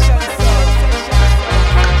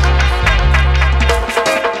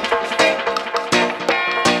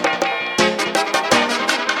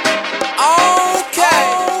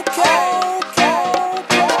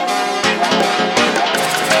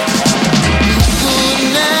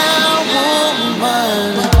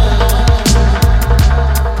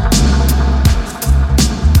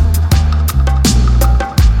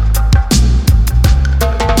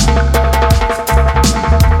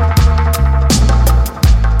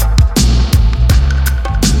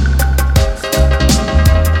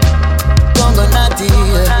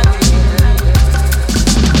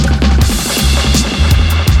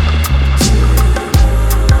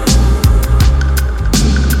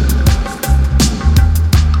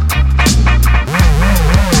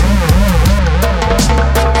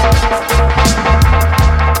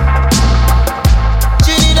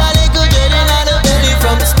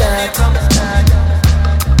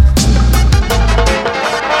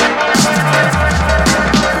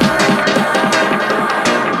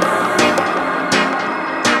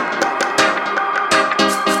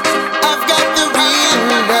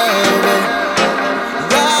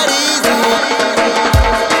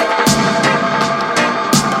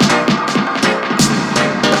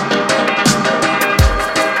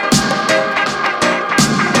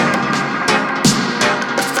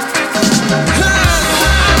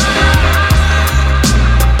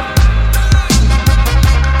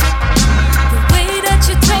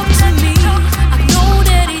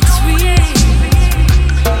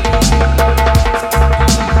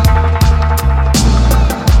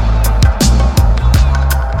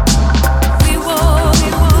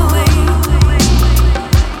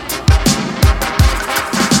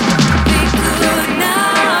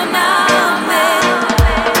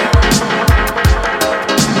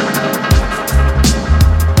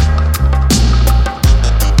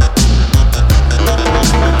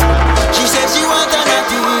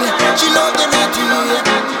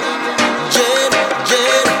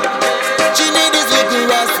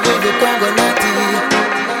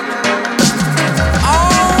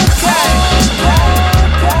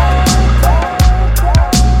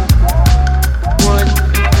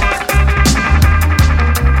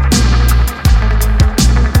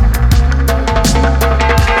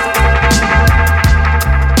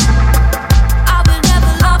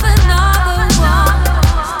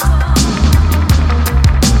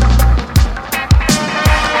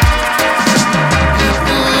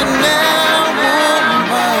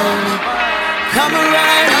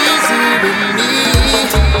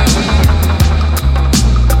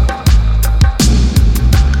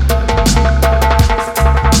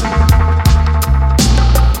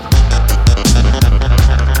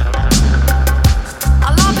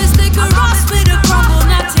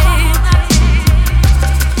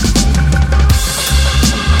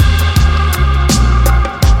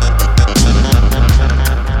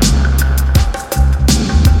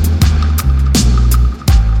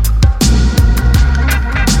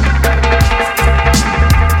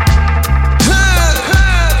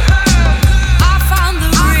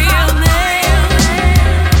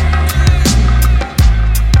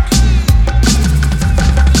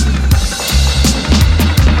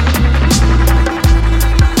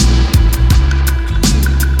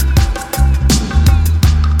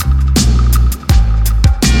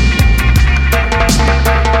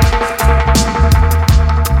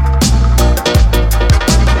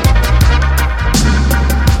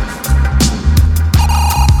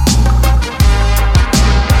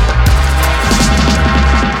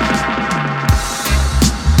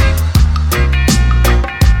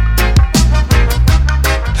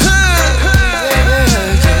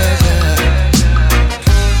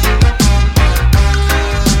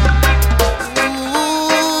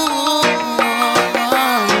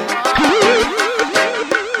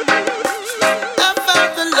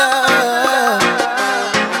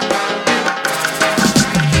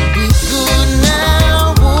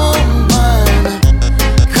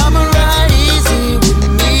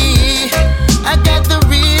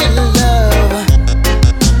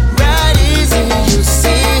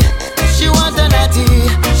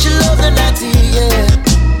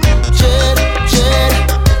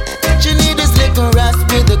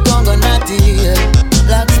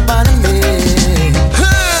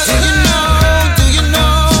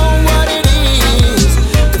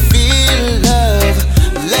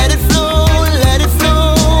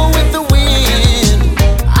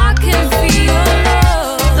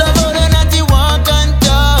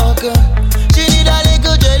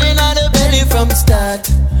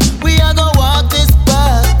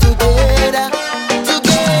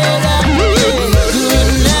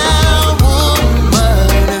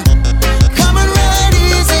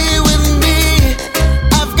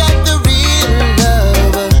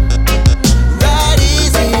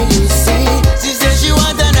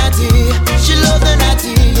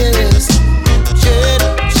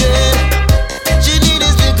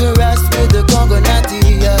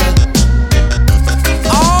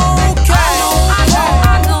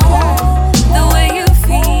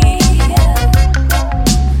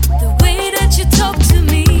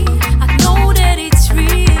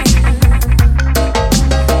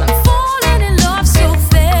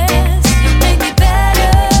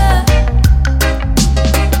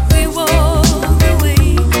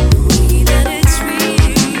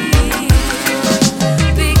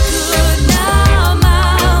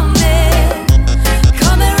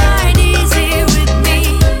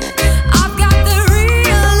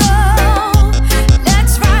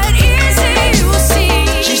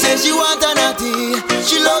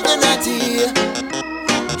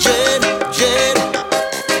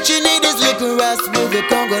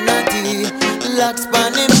 locks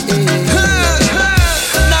on him head.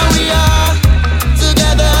 Now we are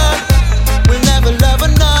together, we'll never love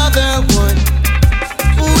another one.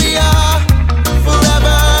 We are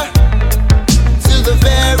forever to the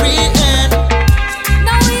very end.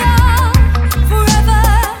 Now we are forever,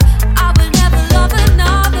 I will never love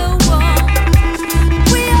another one.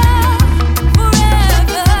 We are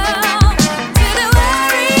forever to the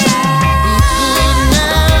very end.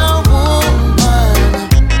 Now, woman,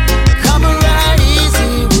 come and ride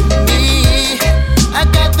easy with me. I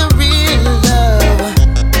got the real love.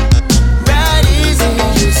 Ride easy,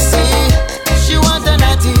 you see. She wants a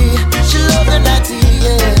natty, she loves a natty,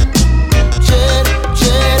 yeah. Jet,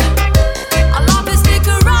 jet. I love his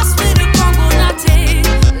sticker Ross with a crumble natty.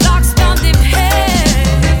 Locks on him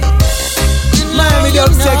head. Miami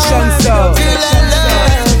Dub Section Sound. Feel I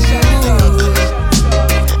love you.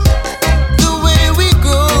 The way we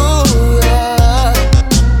go,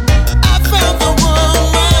 I found the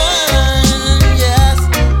woman, yes.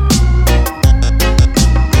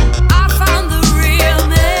 I found the real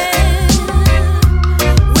man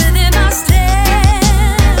within my stand.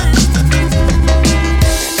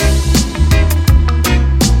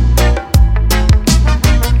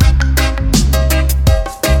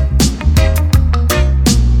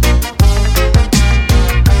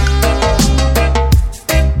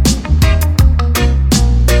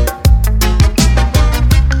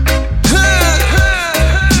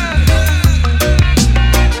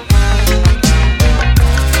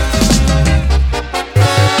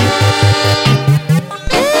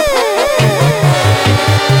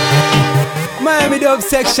 Miami Dub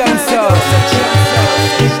Section Sound.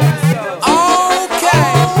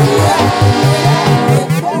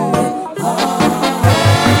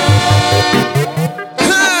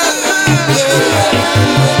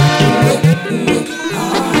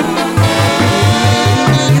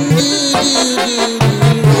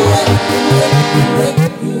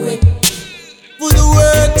 For the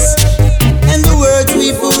works and the words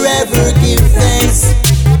we forever give thanks.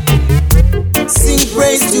 Sing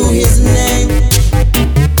praise to his name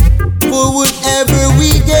for whatever we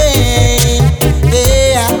gain.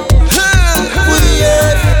 Yeah. For the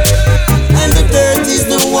earth and the dirt is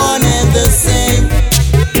the one and the same.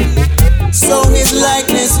 So his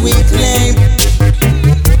likeness we claim.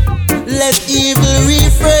 Let evil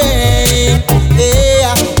refrain. Yeah.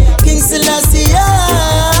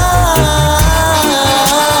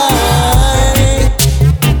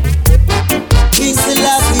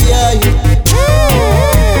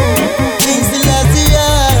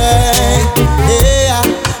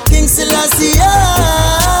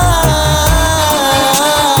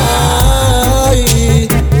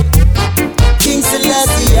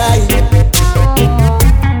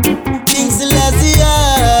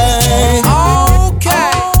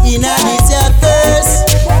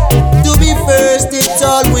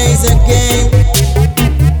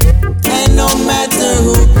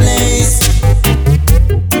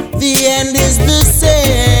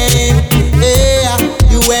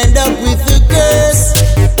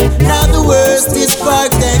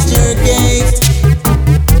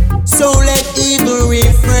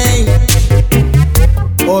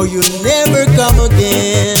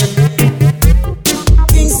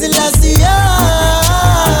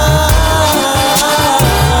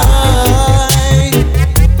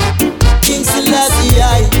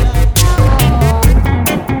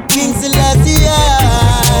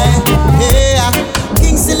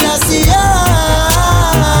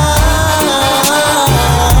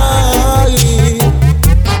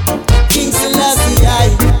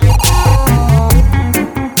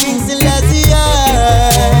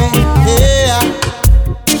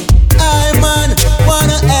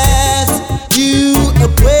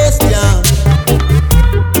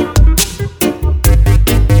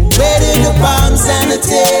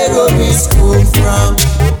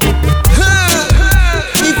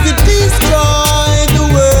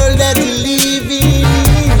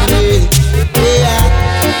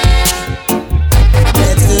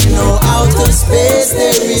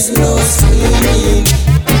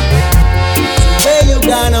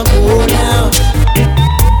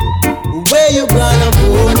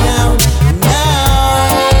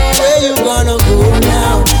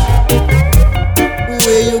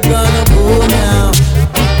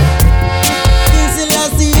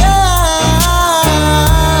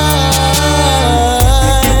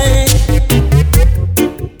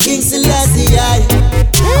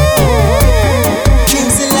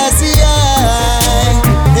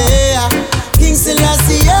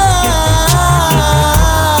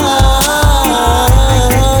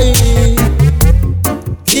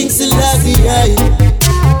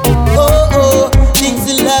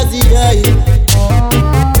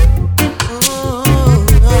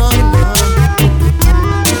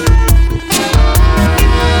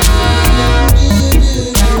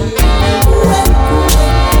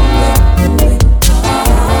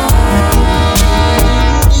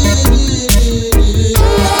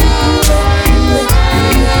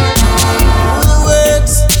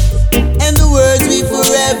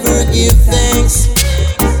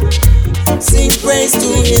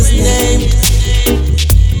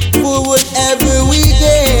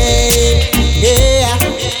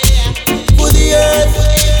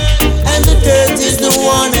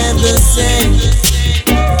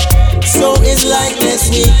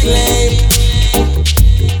 claim.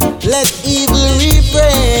 Let evil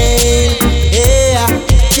refrain. Yeah,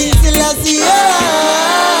 King Selassie.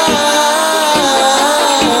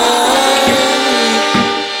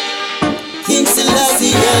 King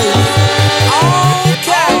Selassie.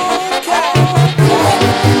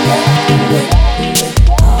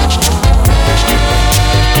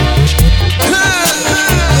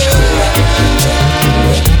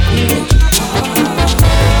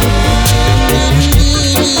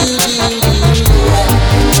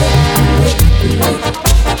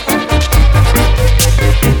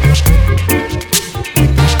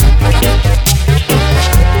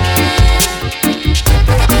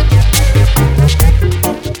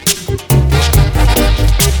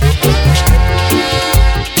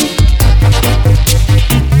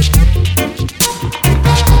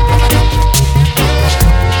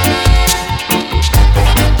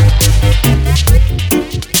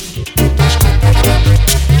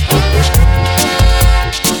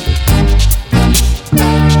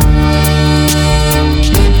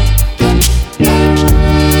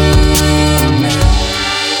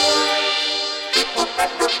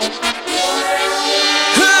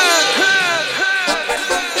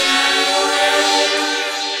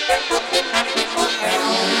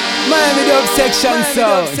 Section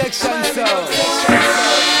sound.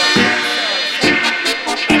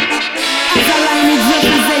 Aza Lineage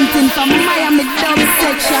representing from Miami dub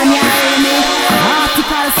section, you hear me?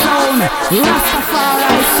 Article sound,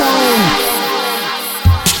 Rastafari sound.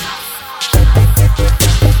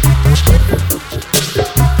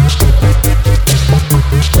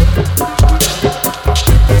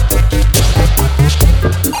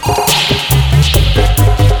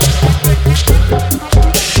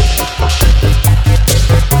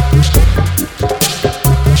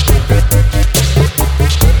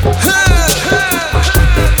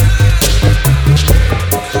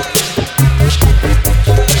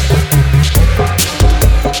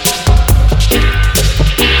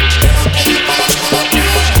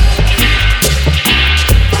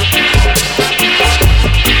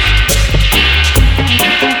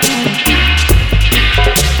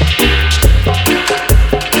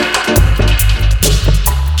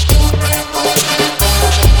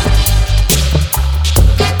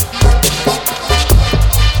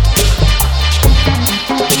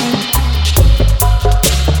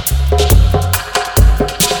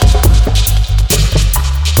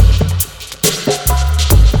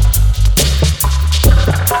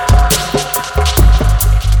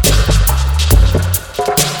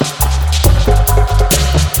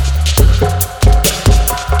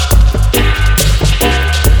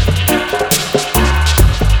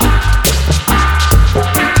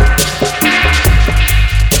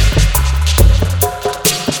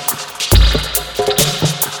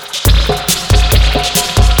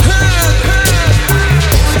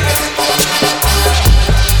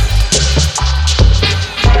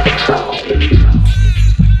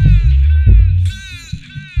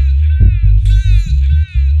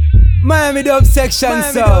 Miami dub section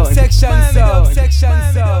sound.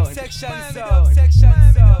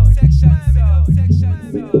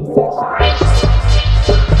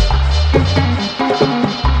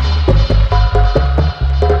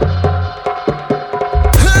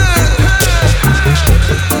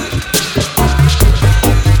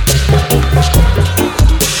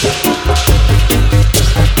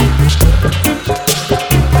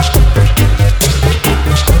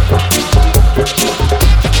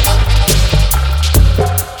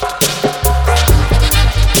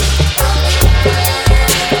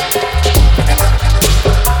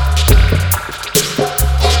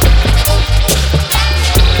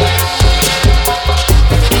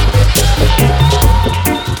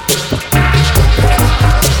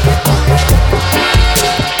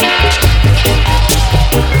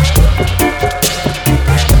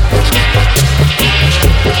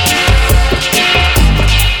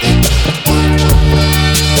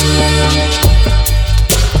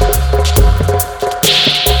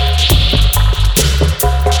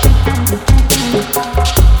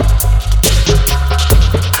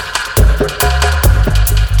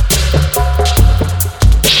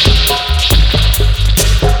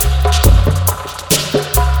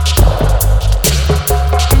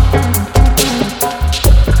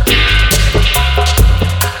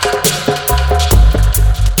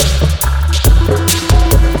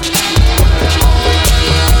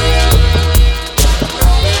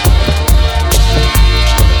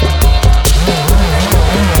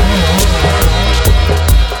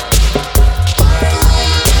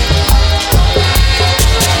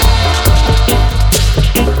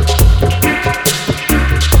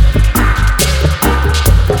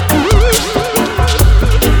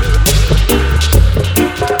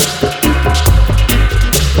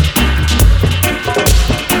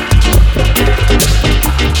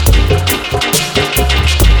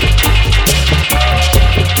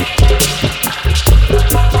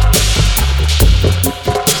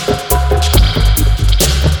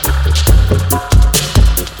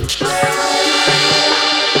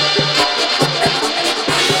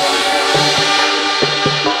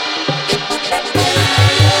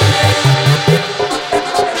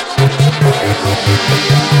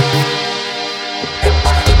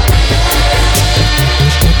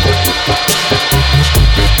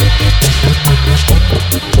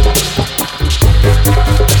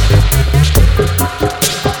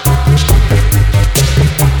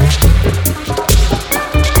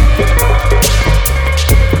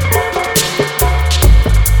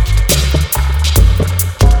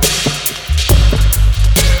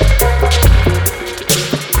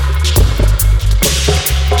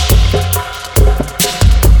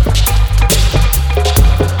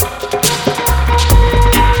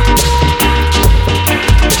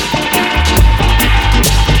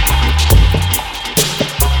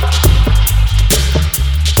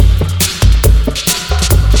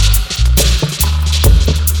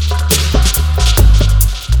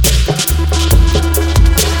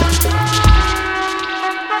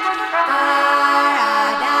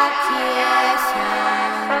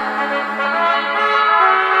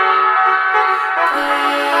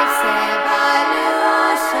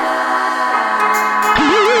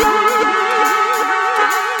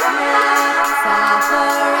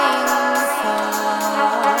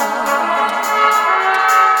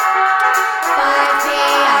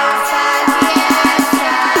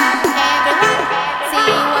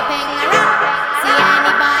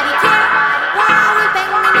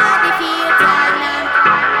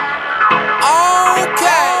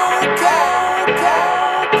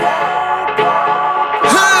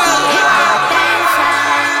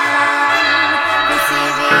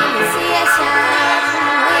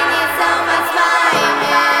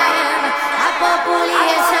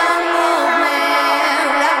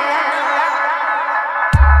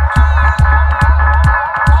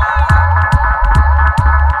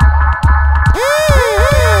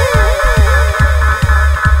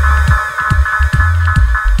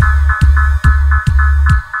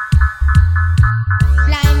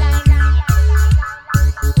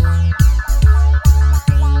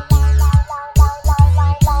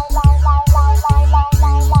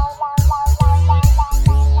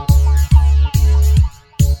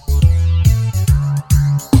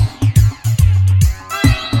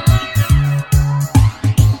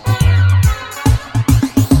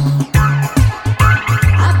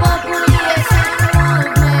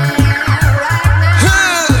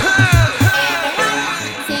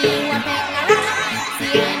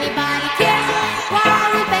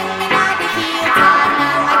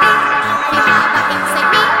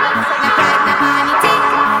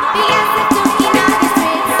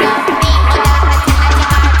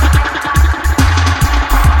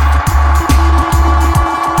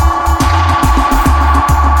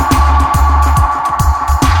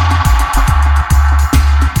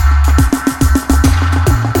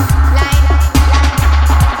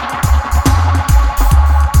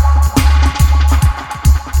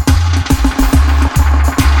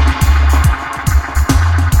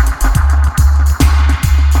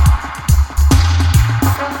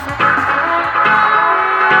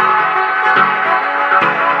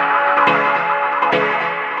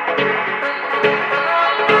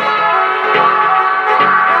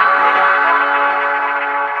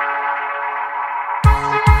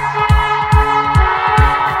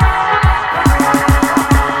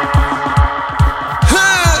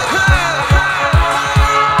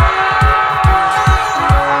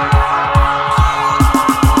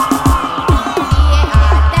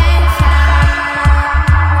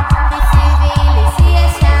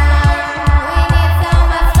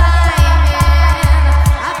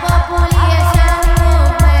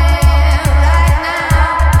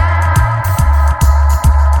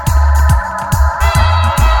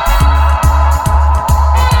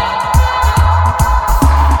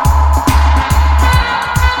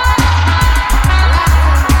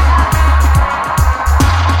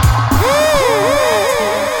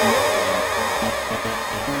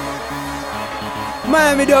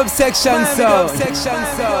 Miami Dub Section Sound.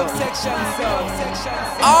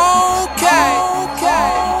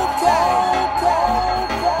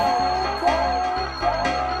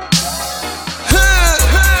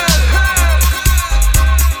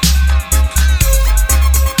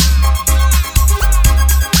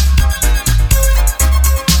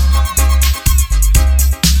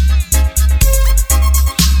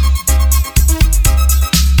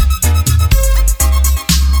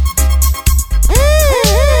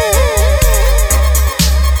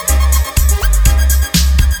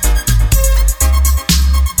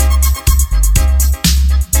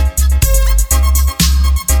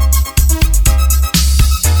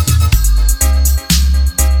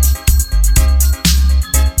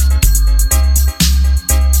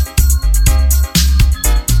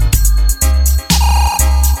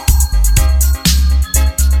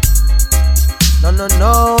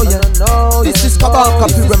 This is Kabaka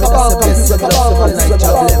Pyramid, that's the best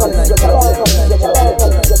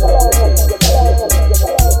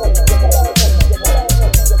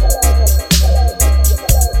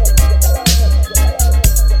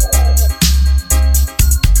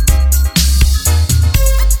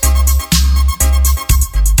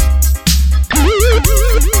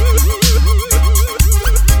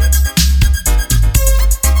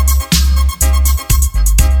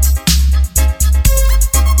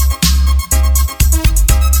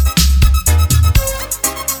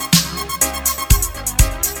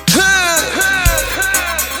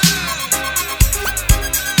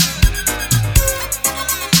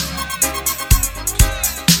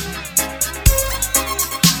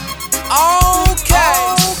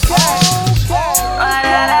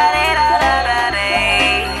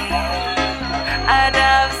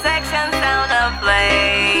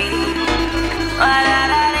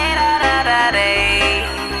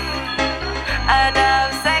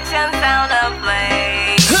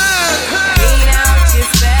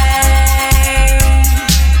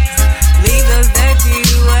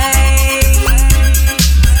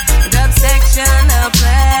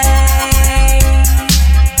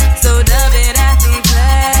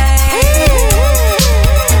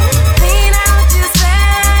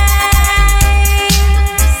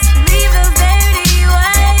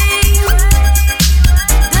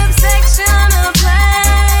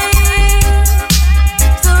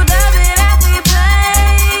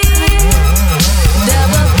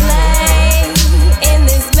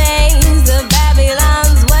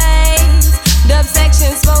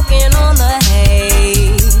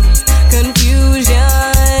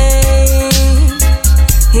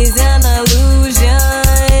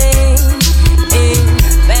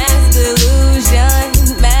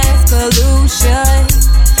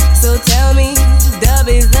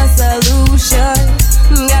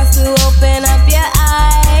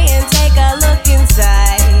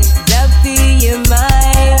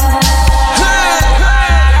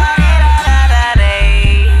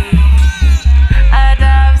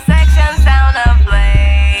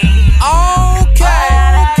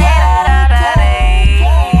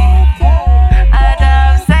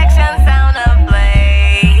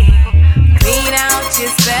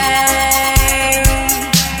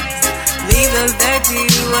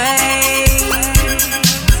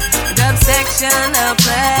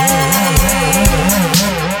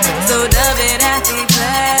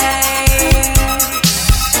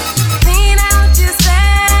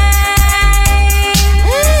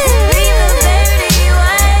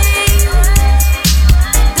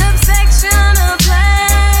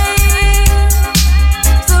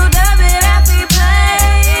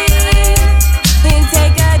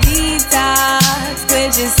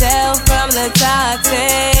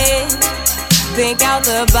Think out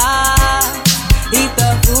the box, eat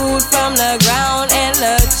the food from the ground and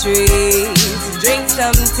the trees. Drink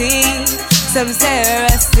some tea, some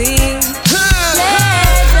cerasee.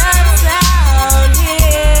 Let the sound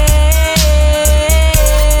heal.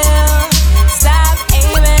 Stop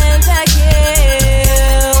aiming to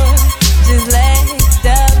kill. Just let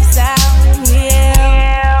the sound heal.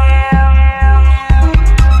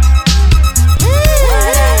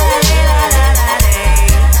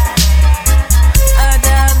 A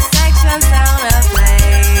dub section sound of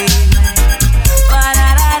play.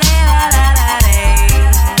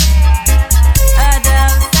 A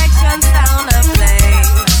dub section sound of play.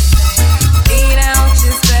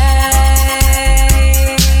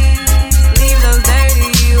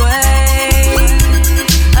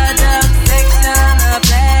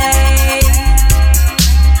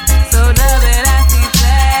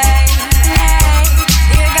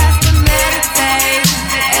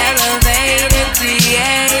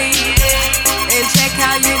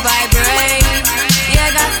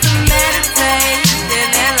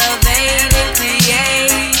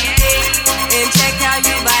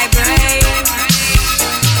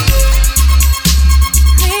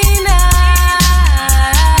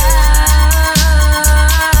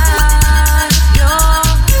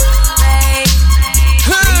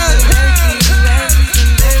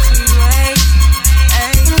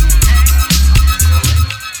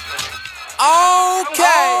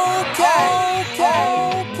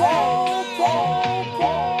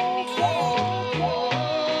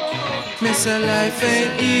 life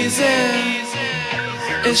ain't easy.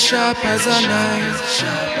 It's sharp as a knife.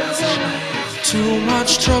 Too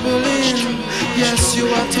much trouble in. Yes, you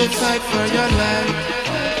have to fight for your life.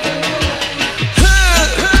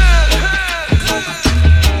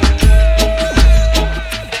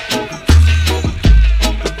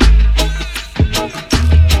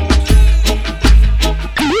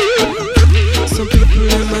 Some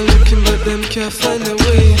people am looking, but them can't find a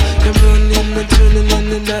way. They're running and turning in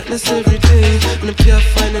the darkness every day, and they can't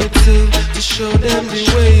find anything to show them the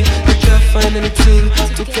way. They can't find anything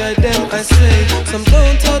to guide them, I say. Some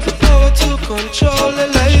don't have the power to control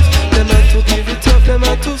their life. Them have to give it up, them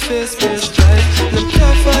have to face their strife. Them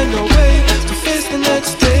can't find no way to face the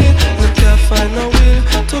next day. Them can't find no will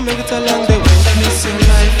to make it along the way. Miss your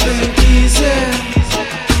life ain't easy.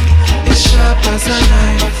 It's sharp as a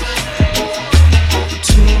knife.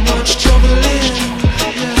 Too much trouble in.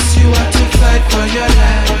 Yes, you have to fight for your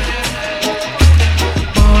life.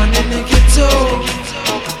 Born in the ghetto,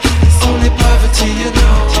 only poverty you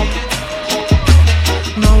know.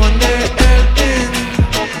 No one there helping,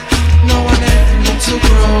 no one helping you to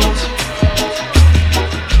grow.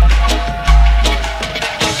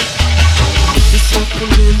 It's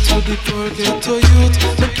happening to the poor ghetto youth.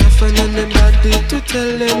 They can't find anybody to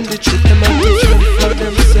tell them the truth. Them have to fend for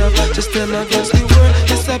themselves, just them against the world.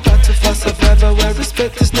 It's a battle for survival where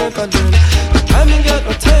respect is never learned. I ain't got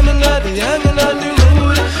no time and not the hanging on the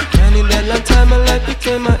road. Running that long time my life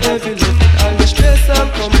became my every look. All the stress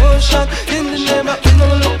and commotion in the name of no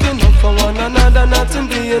looking up for one another, nothing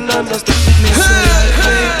being understood. Me say life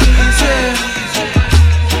ain't easy.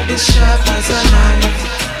 It's sharp as a knife.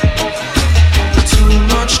 Too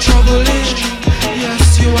much trouble in.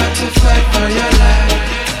 Yes, you have to fight for your life.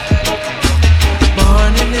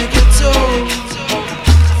 Born in the ghetto,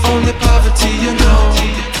 only poverty you know.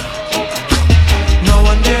 No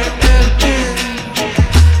one there helping,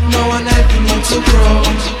 no one helping you to grow.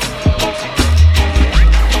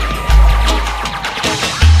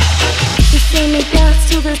 You see me dance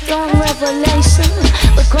to the throne revelation.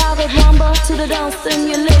 The crowd would rumble to the dawn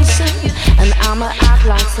stimulation. And I'ma act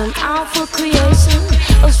like some alpha creation.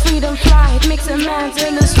 Of freedom flight, mixing man's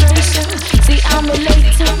illustration. See, I'm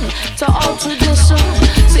relating to all tradition.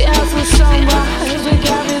 See, as the sunrise, we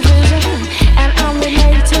carry vision. And I'm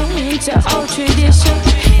relating to all tradition.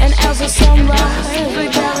 And as the sunrise, we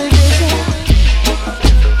carry vision.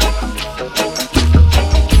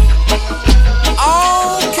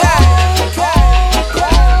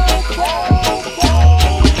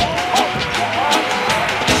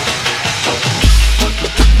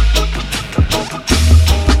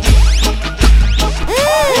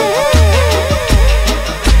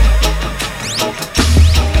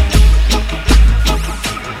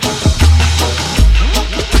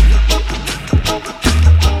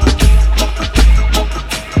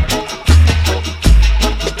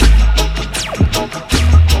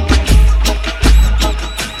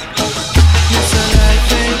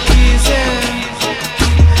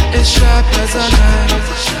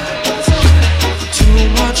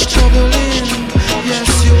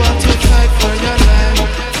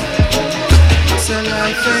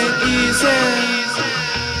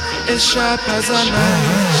 Sharp as a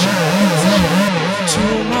knife.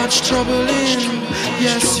 Too much trouble in.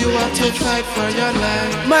 Yes, you have to fight for your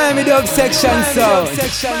life. Miami Dub Section Sound.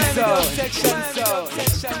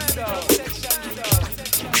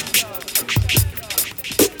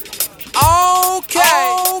 Okay.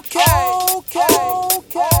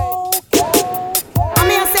 I'm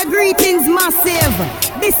here to say greetings massive.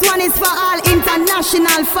 This one is for all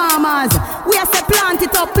international farmers. We are say plant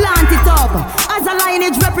it up, plant it up. Aza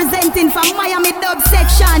Lineage representing from Miami Dub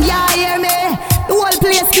Section. Yeah, hear me? The whole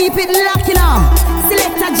place keep it locked, you know.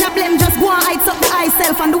 Selector Jablem just go and heights up the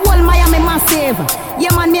self and the whole Miami massive.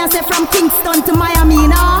 Yeah man, me I say from Kingston to Miami, you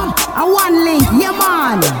know. A one link, yeah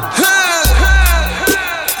man.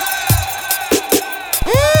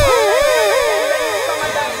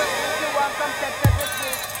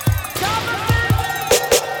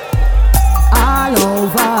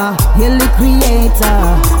 Heal the creator,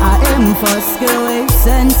 I am for skill,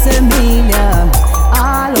 sensimilla.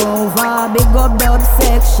 All over, big up Dub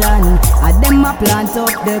Section. I them a plant up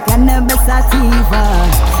the cannabis sativa.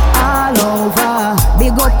 All over,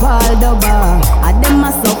 big up all dubber. I them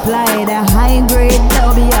a supply the high grade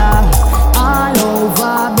dub, yeah. All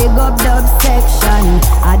over, big up Dub Section.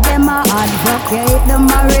 I them a advocate the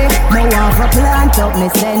marry. No one for plant up me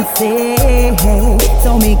sensei,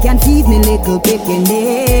 so me can feed me little picking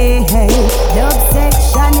day. Dub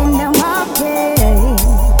Section in the market,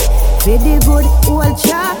 for the good old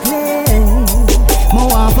chocolate. Mo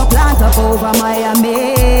want for plant plant up over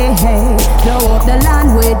Miami. Blow up the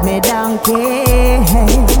land with me donkey.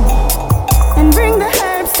 And bring the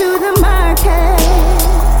herbs to the market.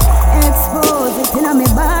 Expose it in a me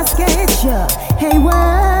basket, yeah. Hey, world,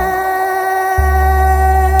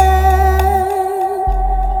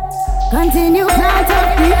 continue plant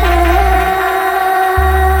up the earth.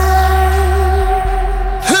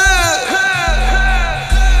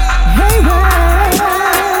 Hey, world,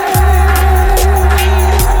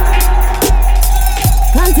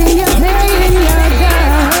 continue playing your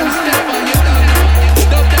girls.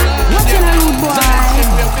 Watching a rude boy.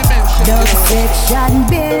 Dub section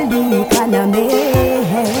build the economy.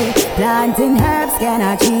 Planting herbs can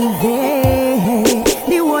achieve it.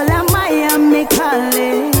 The whole of Miami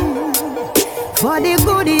calling for the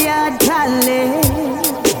good yard calling.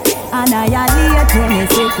 Annihilate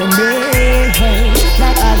 22nd day.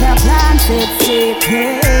 Like other plants it's sick.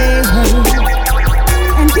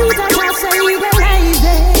 And Peter Tasha legalize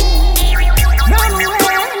it. From when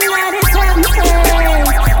that is happening.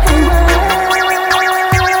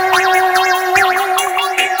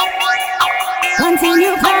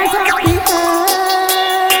 Continue part of the earth.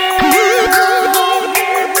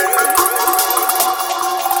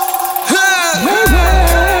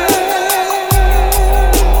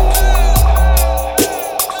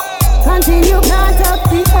 Continue part of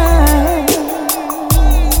the earth.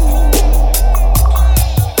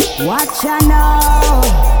 Watch ya now,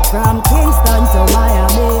 from Kingston to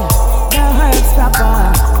Miami, the herbs proper.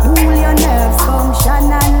 Cool your nerves, function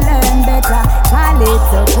and learn better. Call it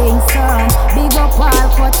to Kingston, big up all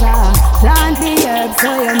cutter. Plant the herbs so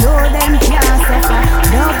you know them can't suffer.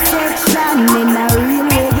 Dub section in a real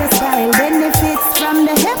reggae style. Benefits from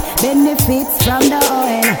the hemp, benefits from the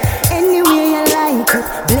oil. Anyway you like it,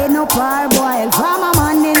 blend up or boil. From a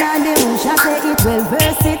man in a the bush, I say it will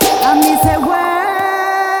verse it. And me say word,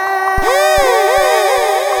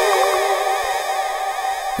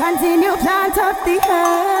 continue plant up the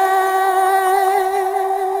earth.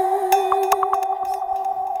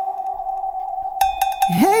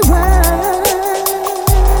 Hey world,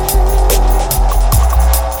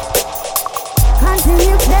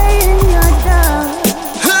 continue playing your dub.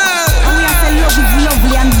 And we have to love is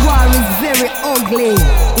lovely and war is very ugly.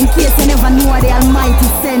 In case you never know the Almighty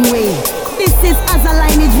send way. This is Aza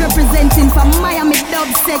Lineage representing from Miami dub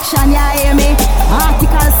section, you hear me?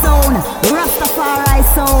 Article sound, Rastafari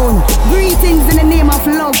sound. Greetings in the name of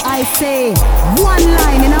love, I say. One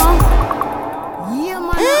line, you know? Yeah,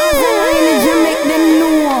 man, Aza Lineage, you make them know.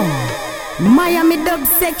 Miami dub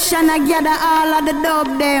section, I gather all of the dub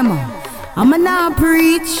them. I'm not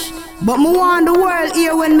preach, but me want the world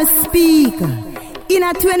hear when me speak. In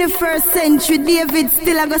a 21st century, David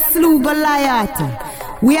still a go slew Goliath.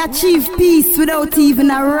 We achieve peace without even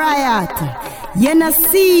a riot. You know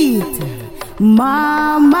see it,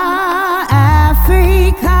 Mama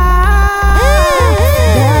Africa,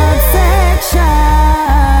 dub section,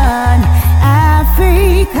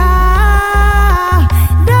 Africa,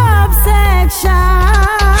 dub section,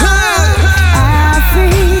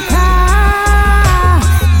 Africa,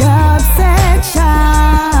 dub section,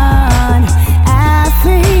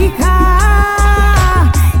 Africa,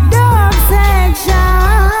 dub section.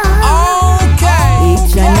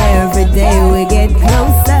 Each and every day we get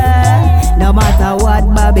closer, no matter what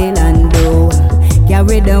Babylon do.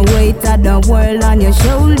 Carry the weight of the world on your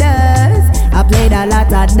shoulders. I played a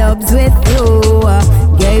lot of dubs with you.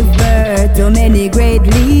 Gave birth to many great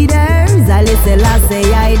leaders. I listen, I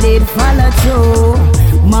say I did follow through.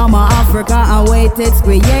 Mama Africa await its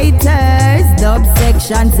creators. Dub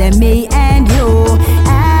section say me and you.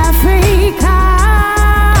 Africa,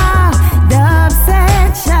 dub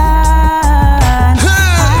section.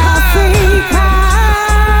 Africa,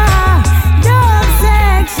 dub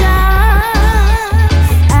section.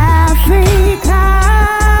 Africa,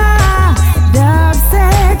 dub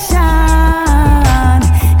section.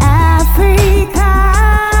 Africa,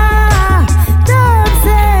 dub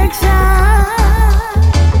section.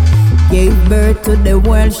 Gave birth to the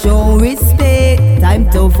world, show respect. Time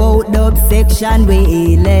to vote, dub section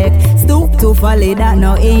we elect. Stoop to follow that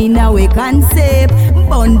now in our concept.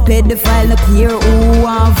 Bun pedophile, look here who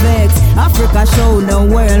are vex. Africa show the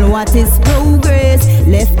world what is progress.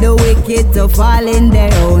 Left the wicked to fall in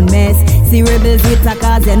their own mess. See rebels with a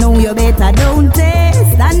cause, you know you better don't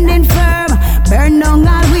test. Standing firm, burn down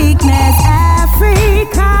all weakness.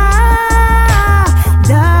 Africa,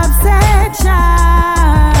 dub section.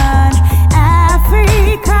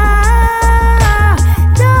 Africa,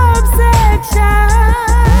 dub section.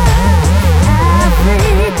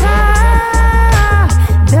 Africa,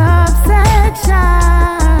 dub section.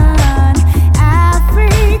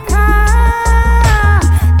 Africa,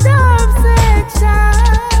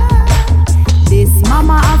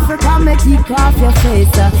 come and kick off your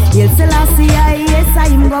face. You'll still see yes, I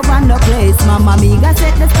am go on the place. Mama Miga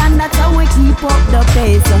set the standard so we keep up the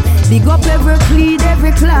pace. Big up every creed,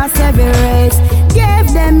 every class, every race. Give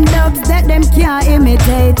them dubs that them can't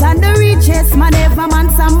imitate. And the richest man ever man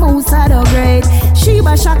some moose are the great.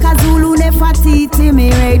 Sheba Shaka Zulu never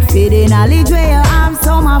intimidate. Feeding a lead where your arms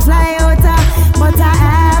so my fly out. But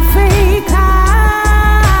Africa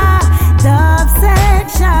dub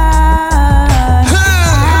section.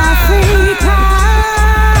 Africa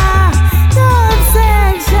dub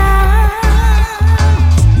section.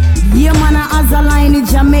 Yeah man, Aza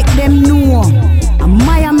Lineage I make them know. A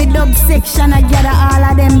Miami dub section I gather all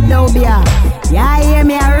of them dub ya. Yeah, hear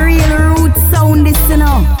me a real root sound this you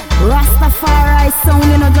know. Rastafari sound,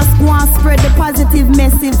 you know, just go and spread the positive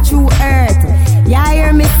message through earth. Yeah,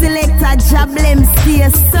 hear me select a Jablem stay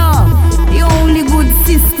so. The only good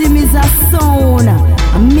system is a sound.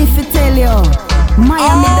 And me fi tell you,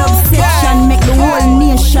 Miami dub section make the whole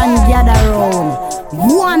nation gather round.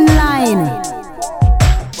 One line.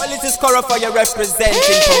 Well, it is Cora for you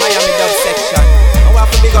representing for Miami dub section. I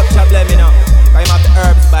want to big up Jablem, you know. I'm up the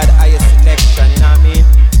herbs by the highest selection, you know what I mean?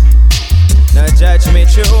 No judge me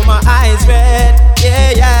through my eyes red,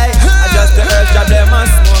 yeah, yeah. I just the herbs job them and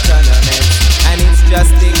smoke and a mix. And it's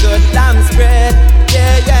just the good damn spread,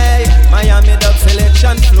 yeah, yeah. Miami dub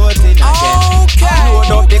selection floating again.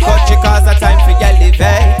 Load up the country cause the time for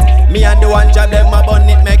elevate. Me and the one job them a bun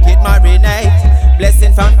it make it marinate.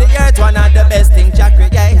 Blessing from the earth, one of the best things Jack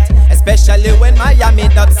create. Especially when Miami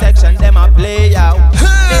dub section them a play out.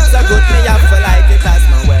 It's a good me I feel like it as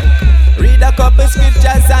my way. Read a couple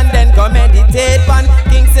scriptures and then go meditate on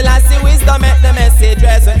King Selassie wisdom, make the message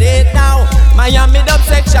resonate now. Miami dub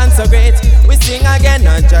section so great. We sing again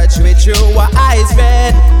and judge with you our eyes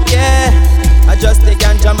red. Yeah, I just take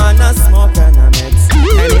ganja man and smoke and a mix.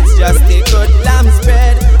 And it's just a good lamb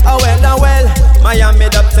spread. Oh well, Miami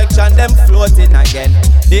dub section them floating again.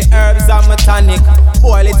 The herbs are my tonic.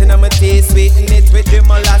 Boil it in my tea, sweeten it with the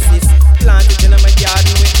molasses. Plant it in my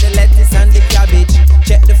garden with the lettuce and the cabbage.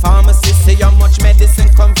 Check the pharmacy, see how much medicine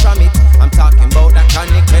come from it. I'm talking about that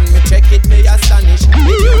tonic, when me check it, me astonish. It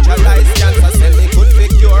neutralize cancer, sell it good for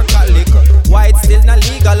cure colic. Why it's still not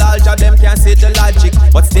legal, all job them can't see the logic.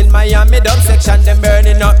 But still Miami dub section, them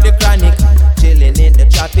burning up the chronic. Chilling in the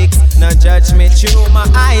tropics, no judge me through my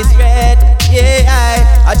eyes red.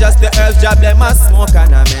 Yeah, I just the herbs job them a smoke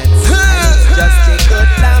and a mess. Just a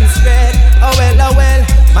good lamb spread. Oh well,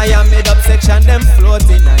 Miami dub section them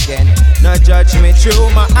floating again. No judge me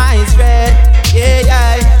through my eyes red.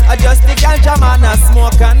 Yeah, I just the ganja man a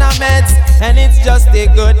smoke and a meds. And it's just a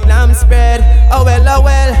good lamb spread. Oh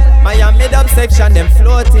well, Miami dub section them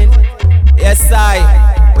floating. Yes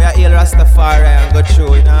we are ill Rastafari and go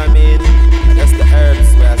through, you know what I mean? Just the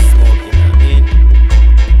herbs we are smoking, you know what I mean?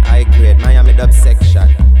 I grade Miami dub section.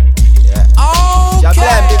 Yeah. Okay.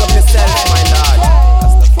 Jablem, big up yourself, my lord.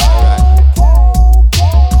 Rastafari.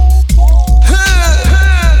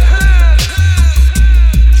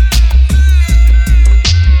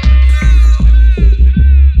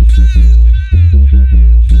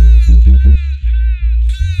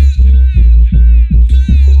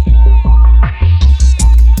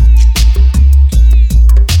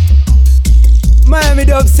 Miami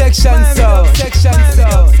dub section so.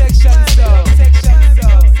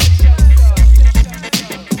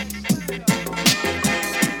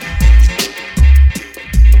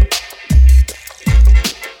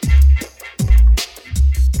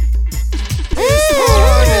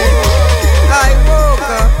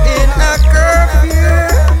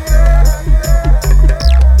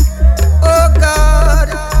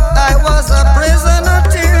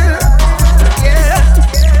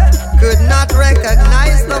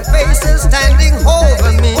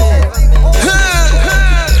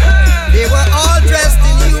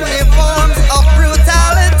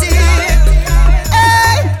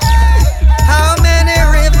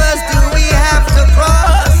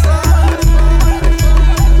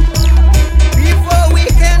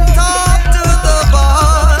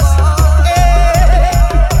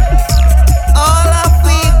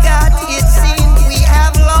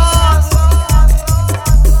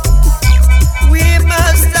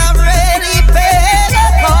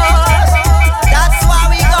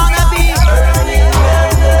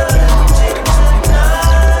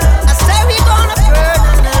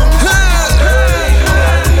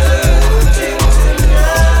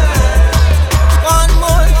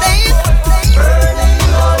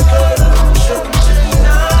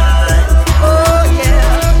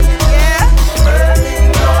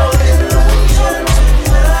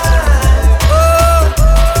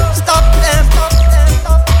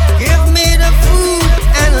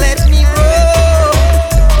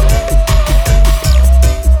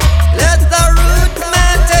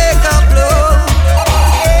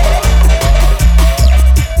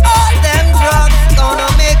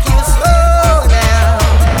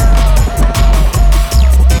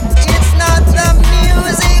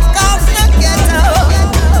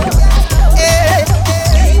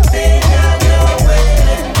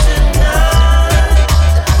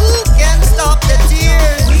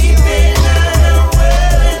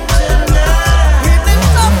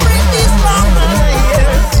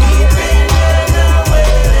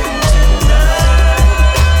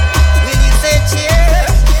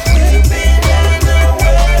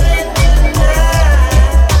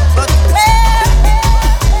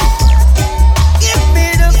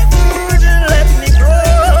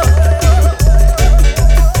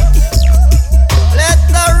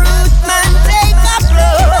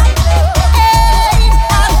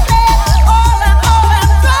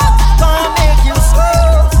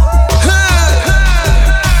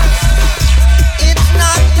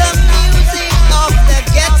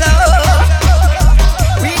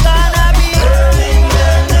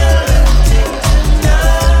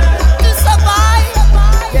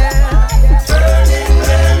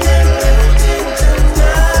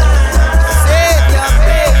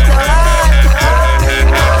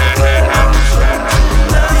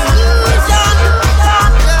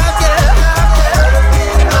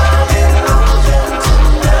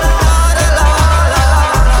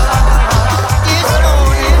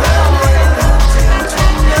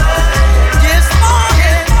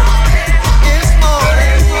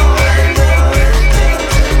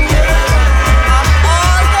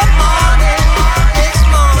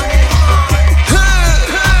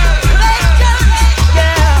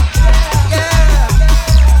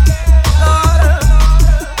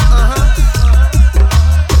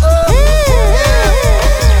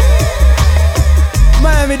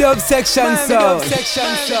 Miami Dub Section Sound.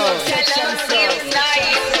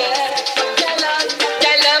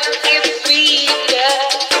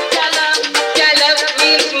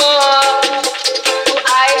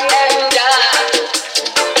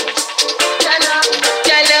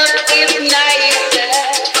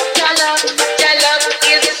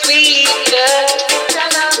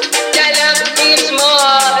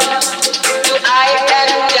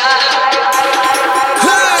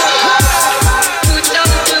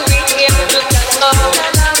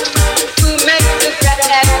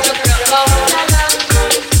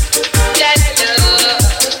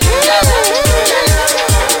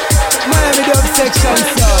 Miami Dub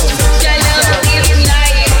Section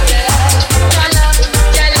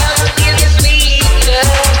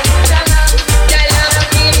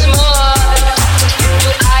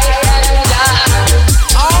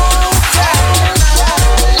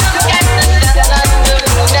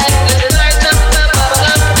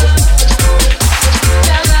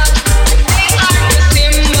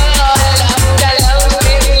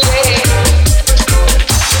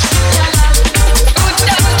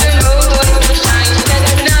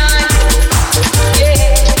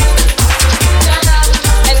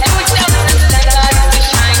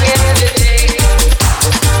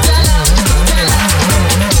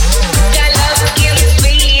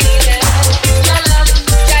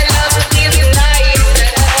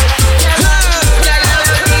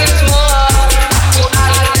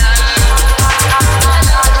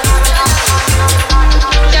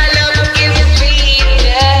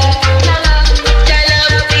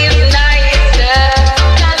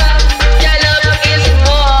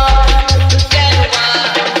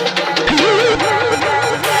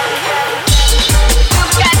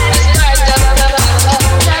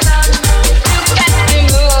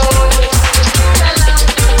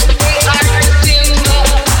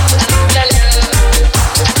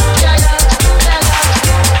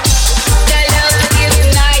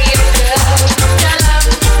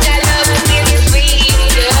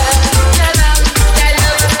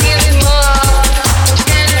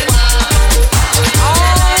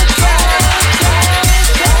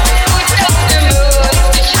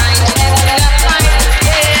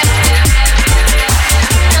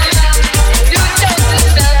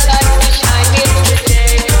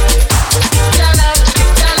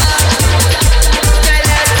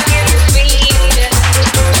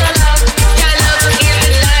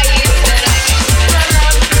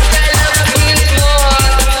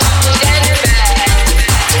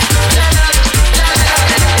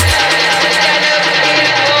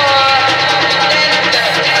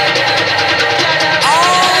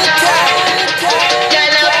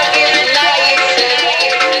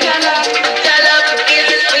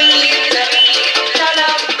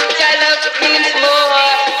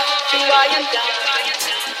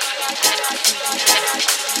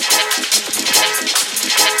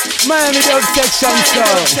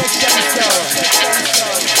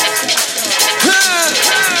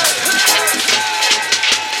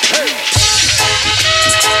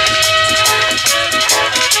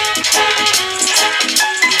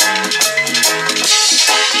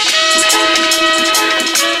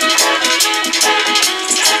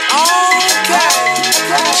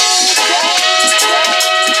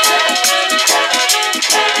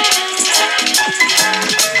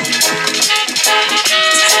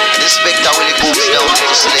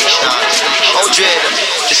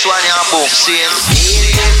This one here, boom, see him?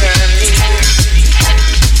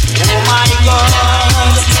 Oh my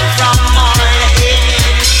God, from my head,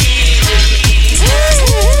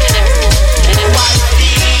 oh I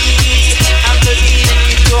see, I'm looking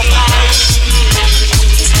to hide.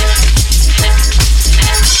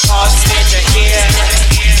 Cause me to hear,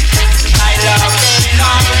 I love and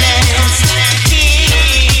confidence,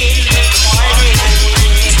 in the morning,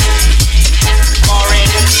 more in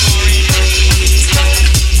the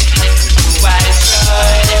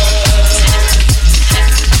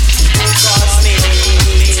Cause me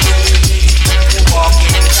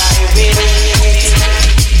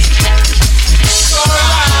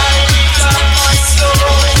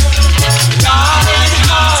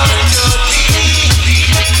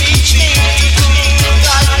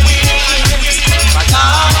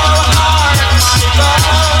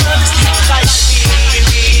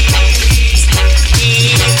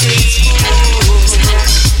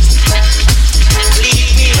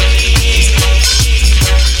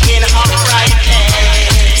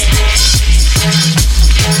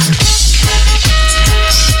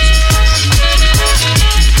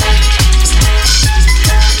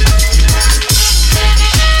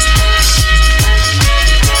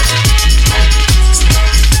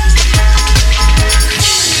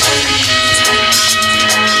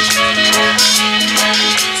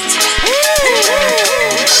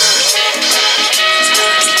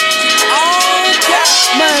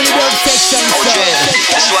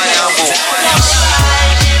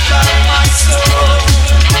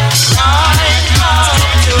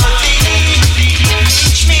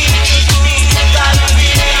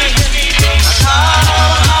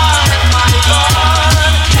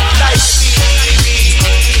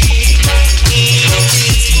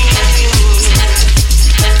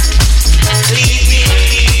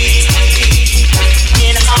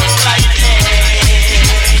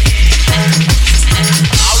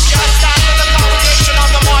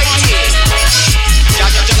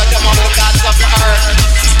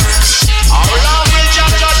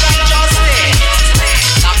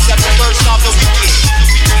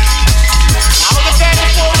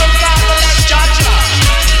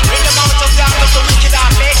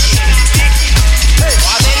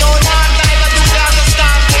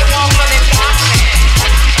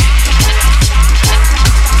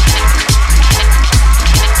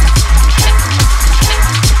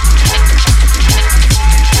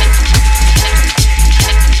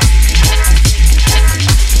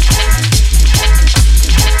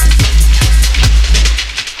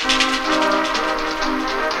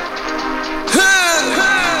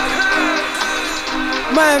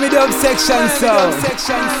Miami Dub Section Sound. Miami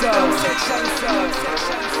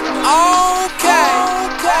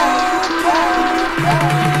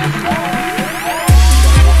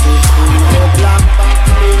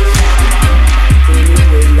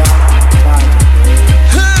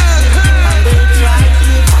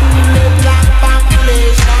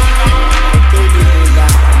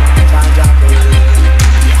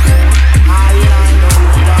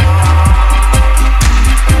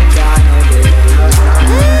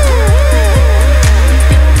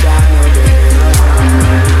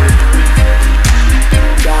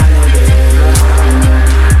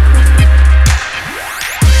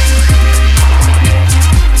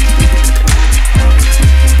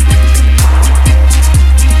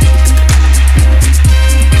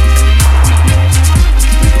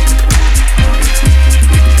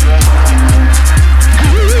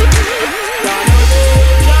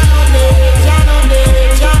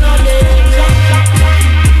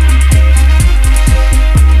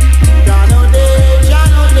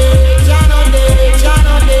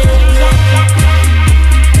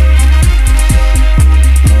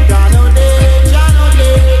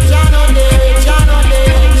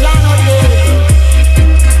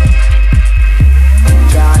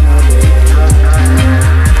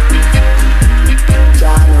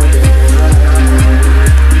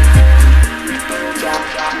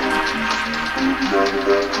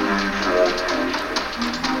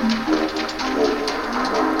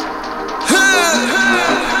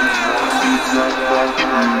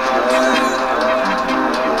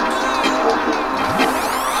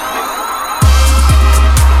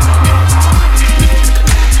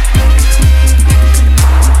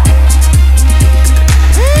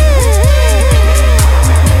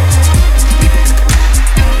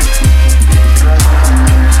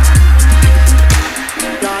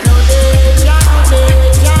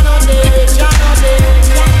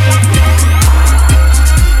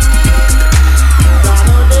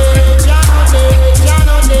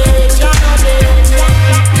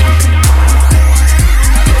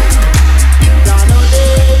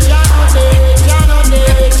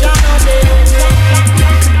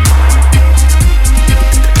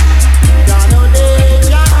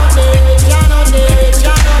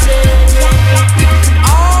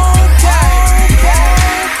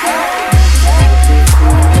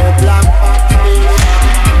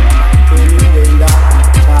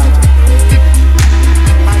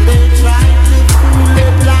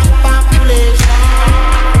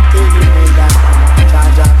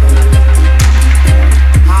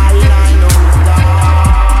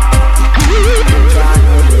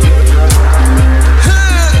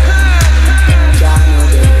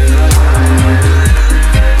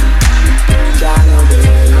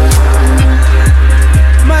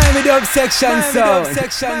Dub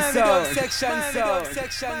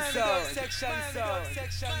Section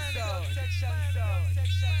Sound.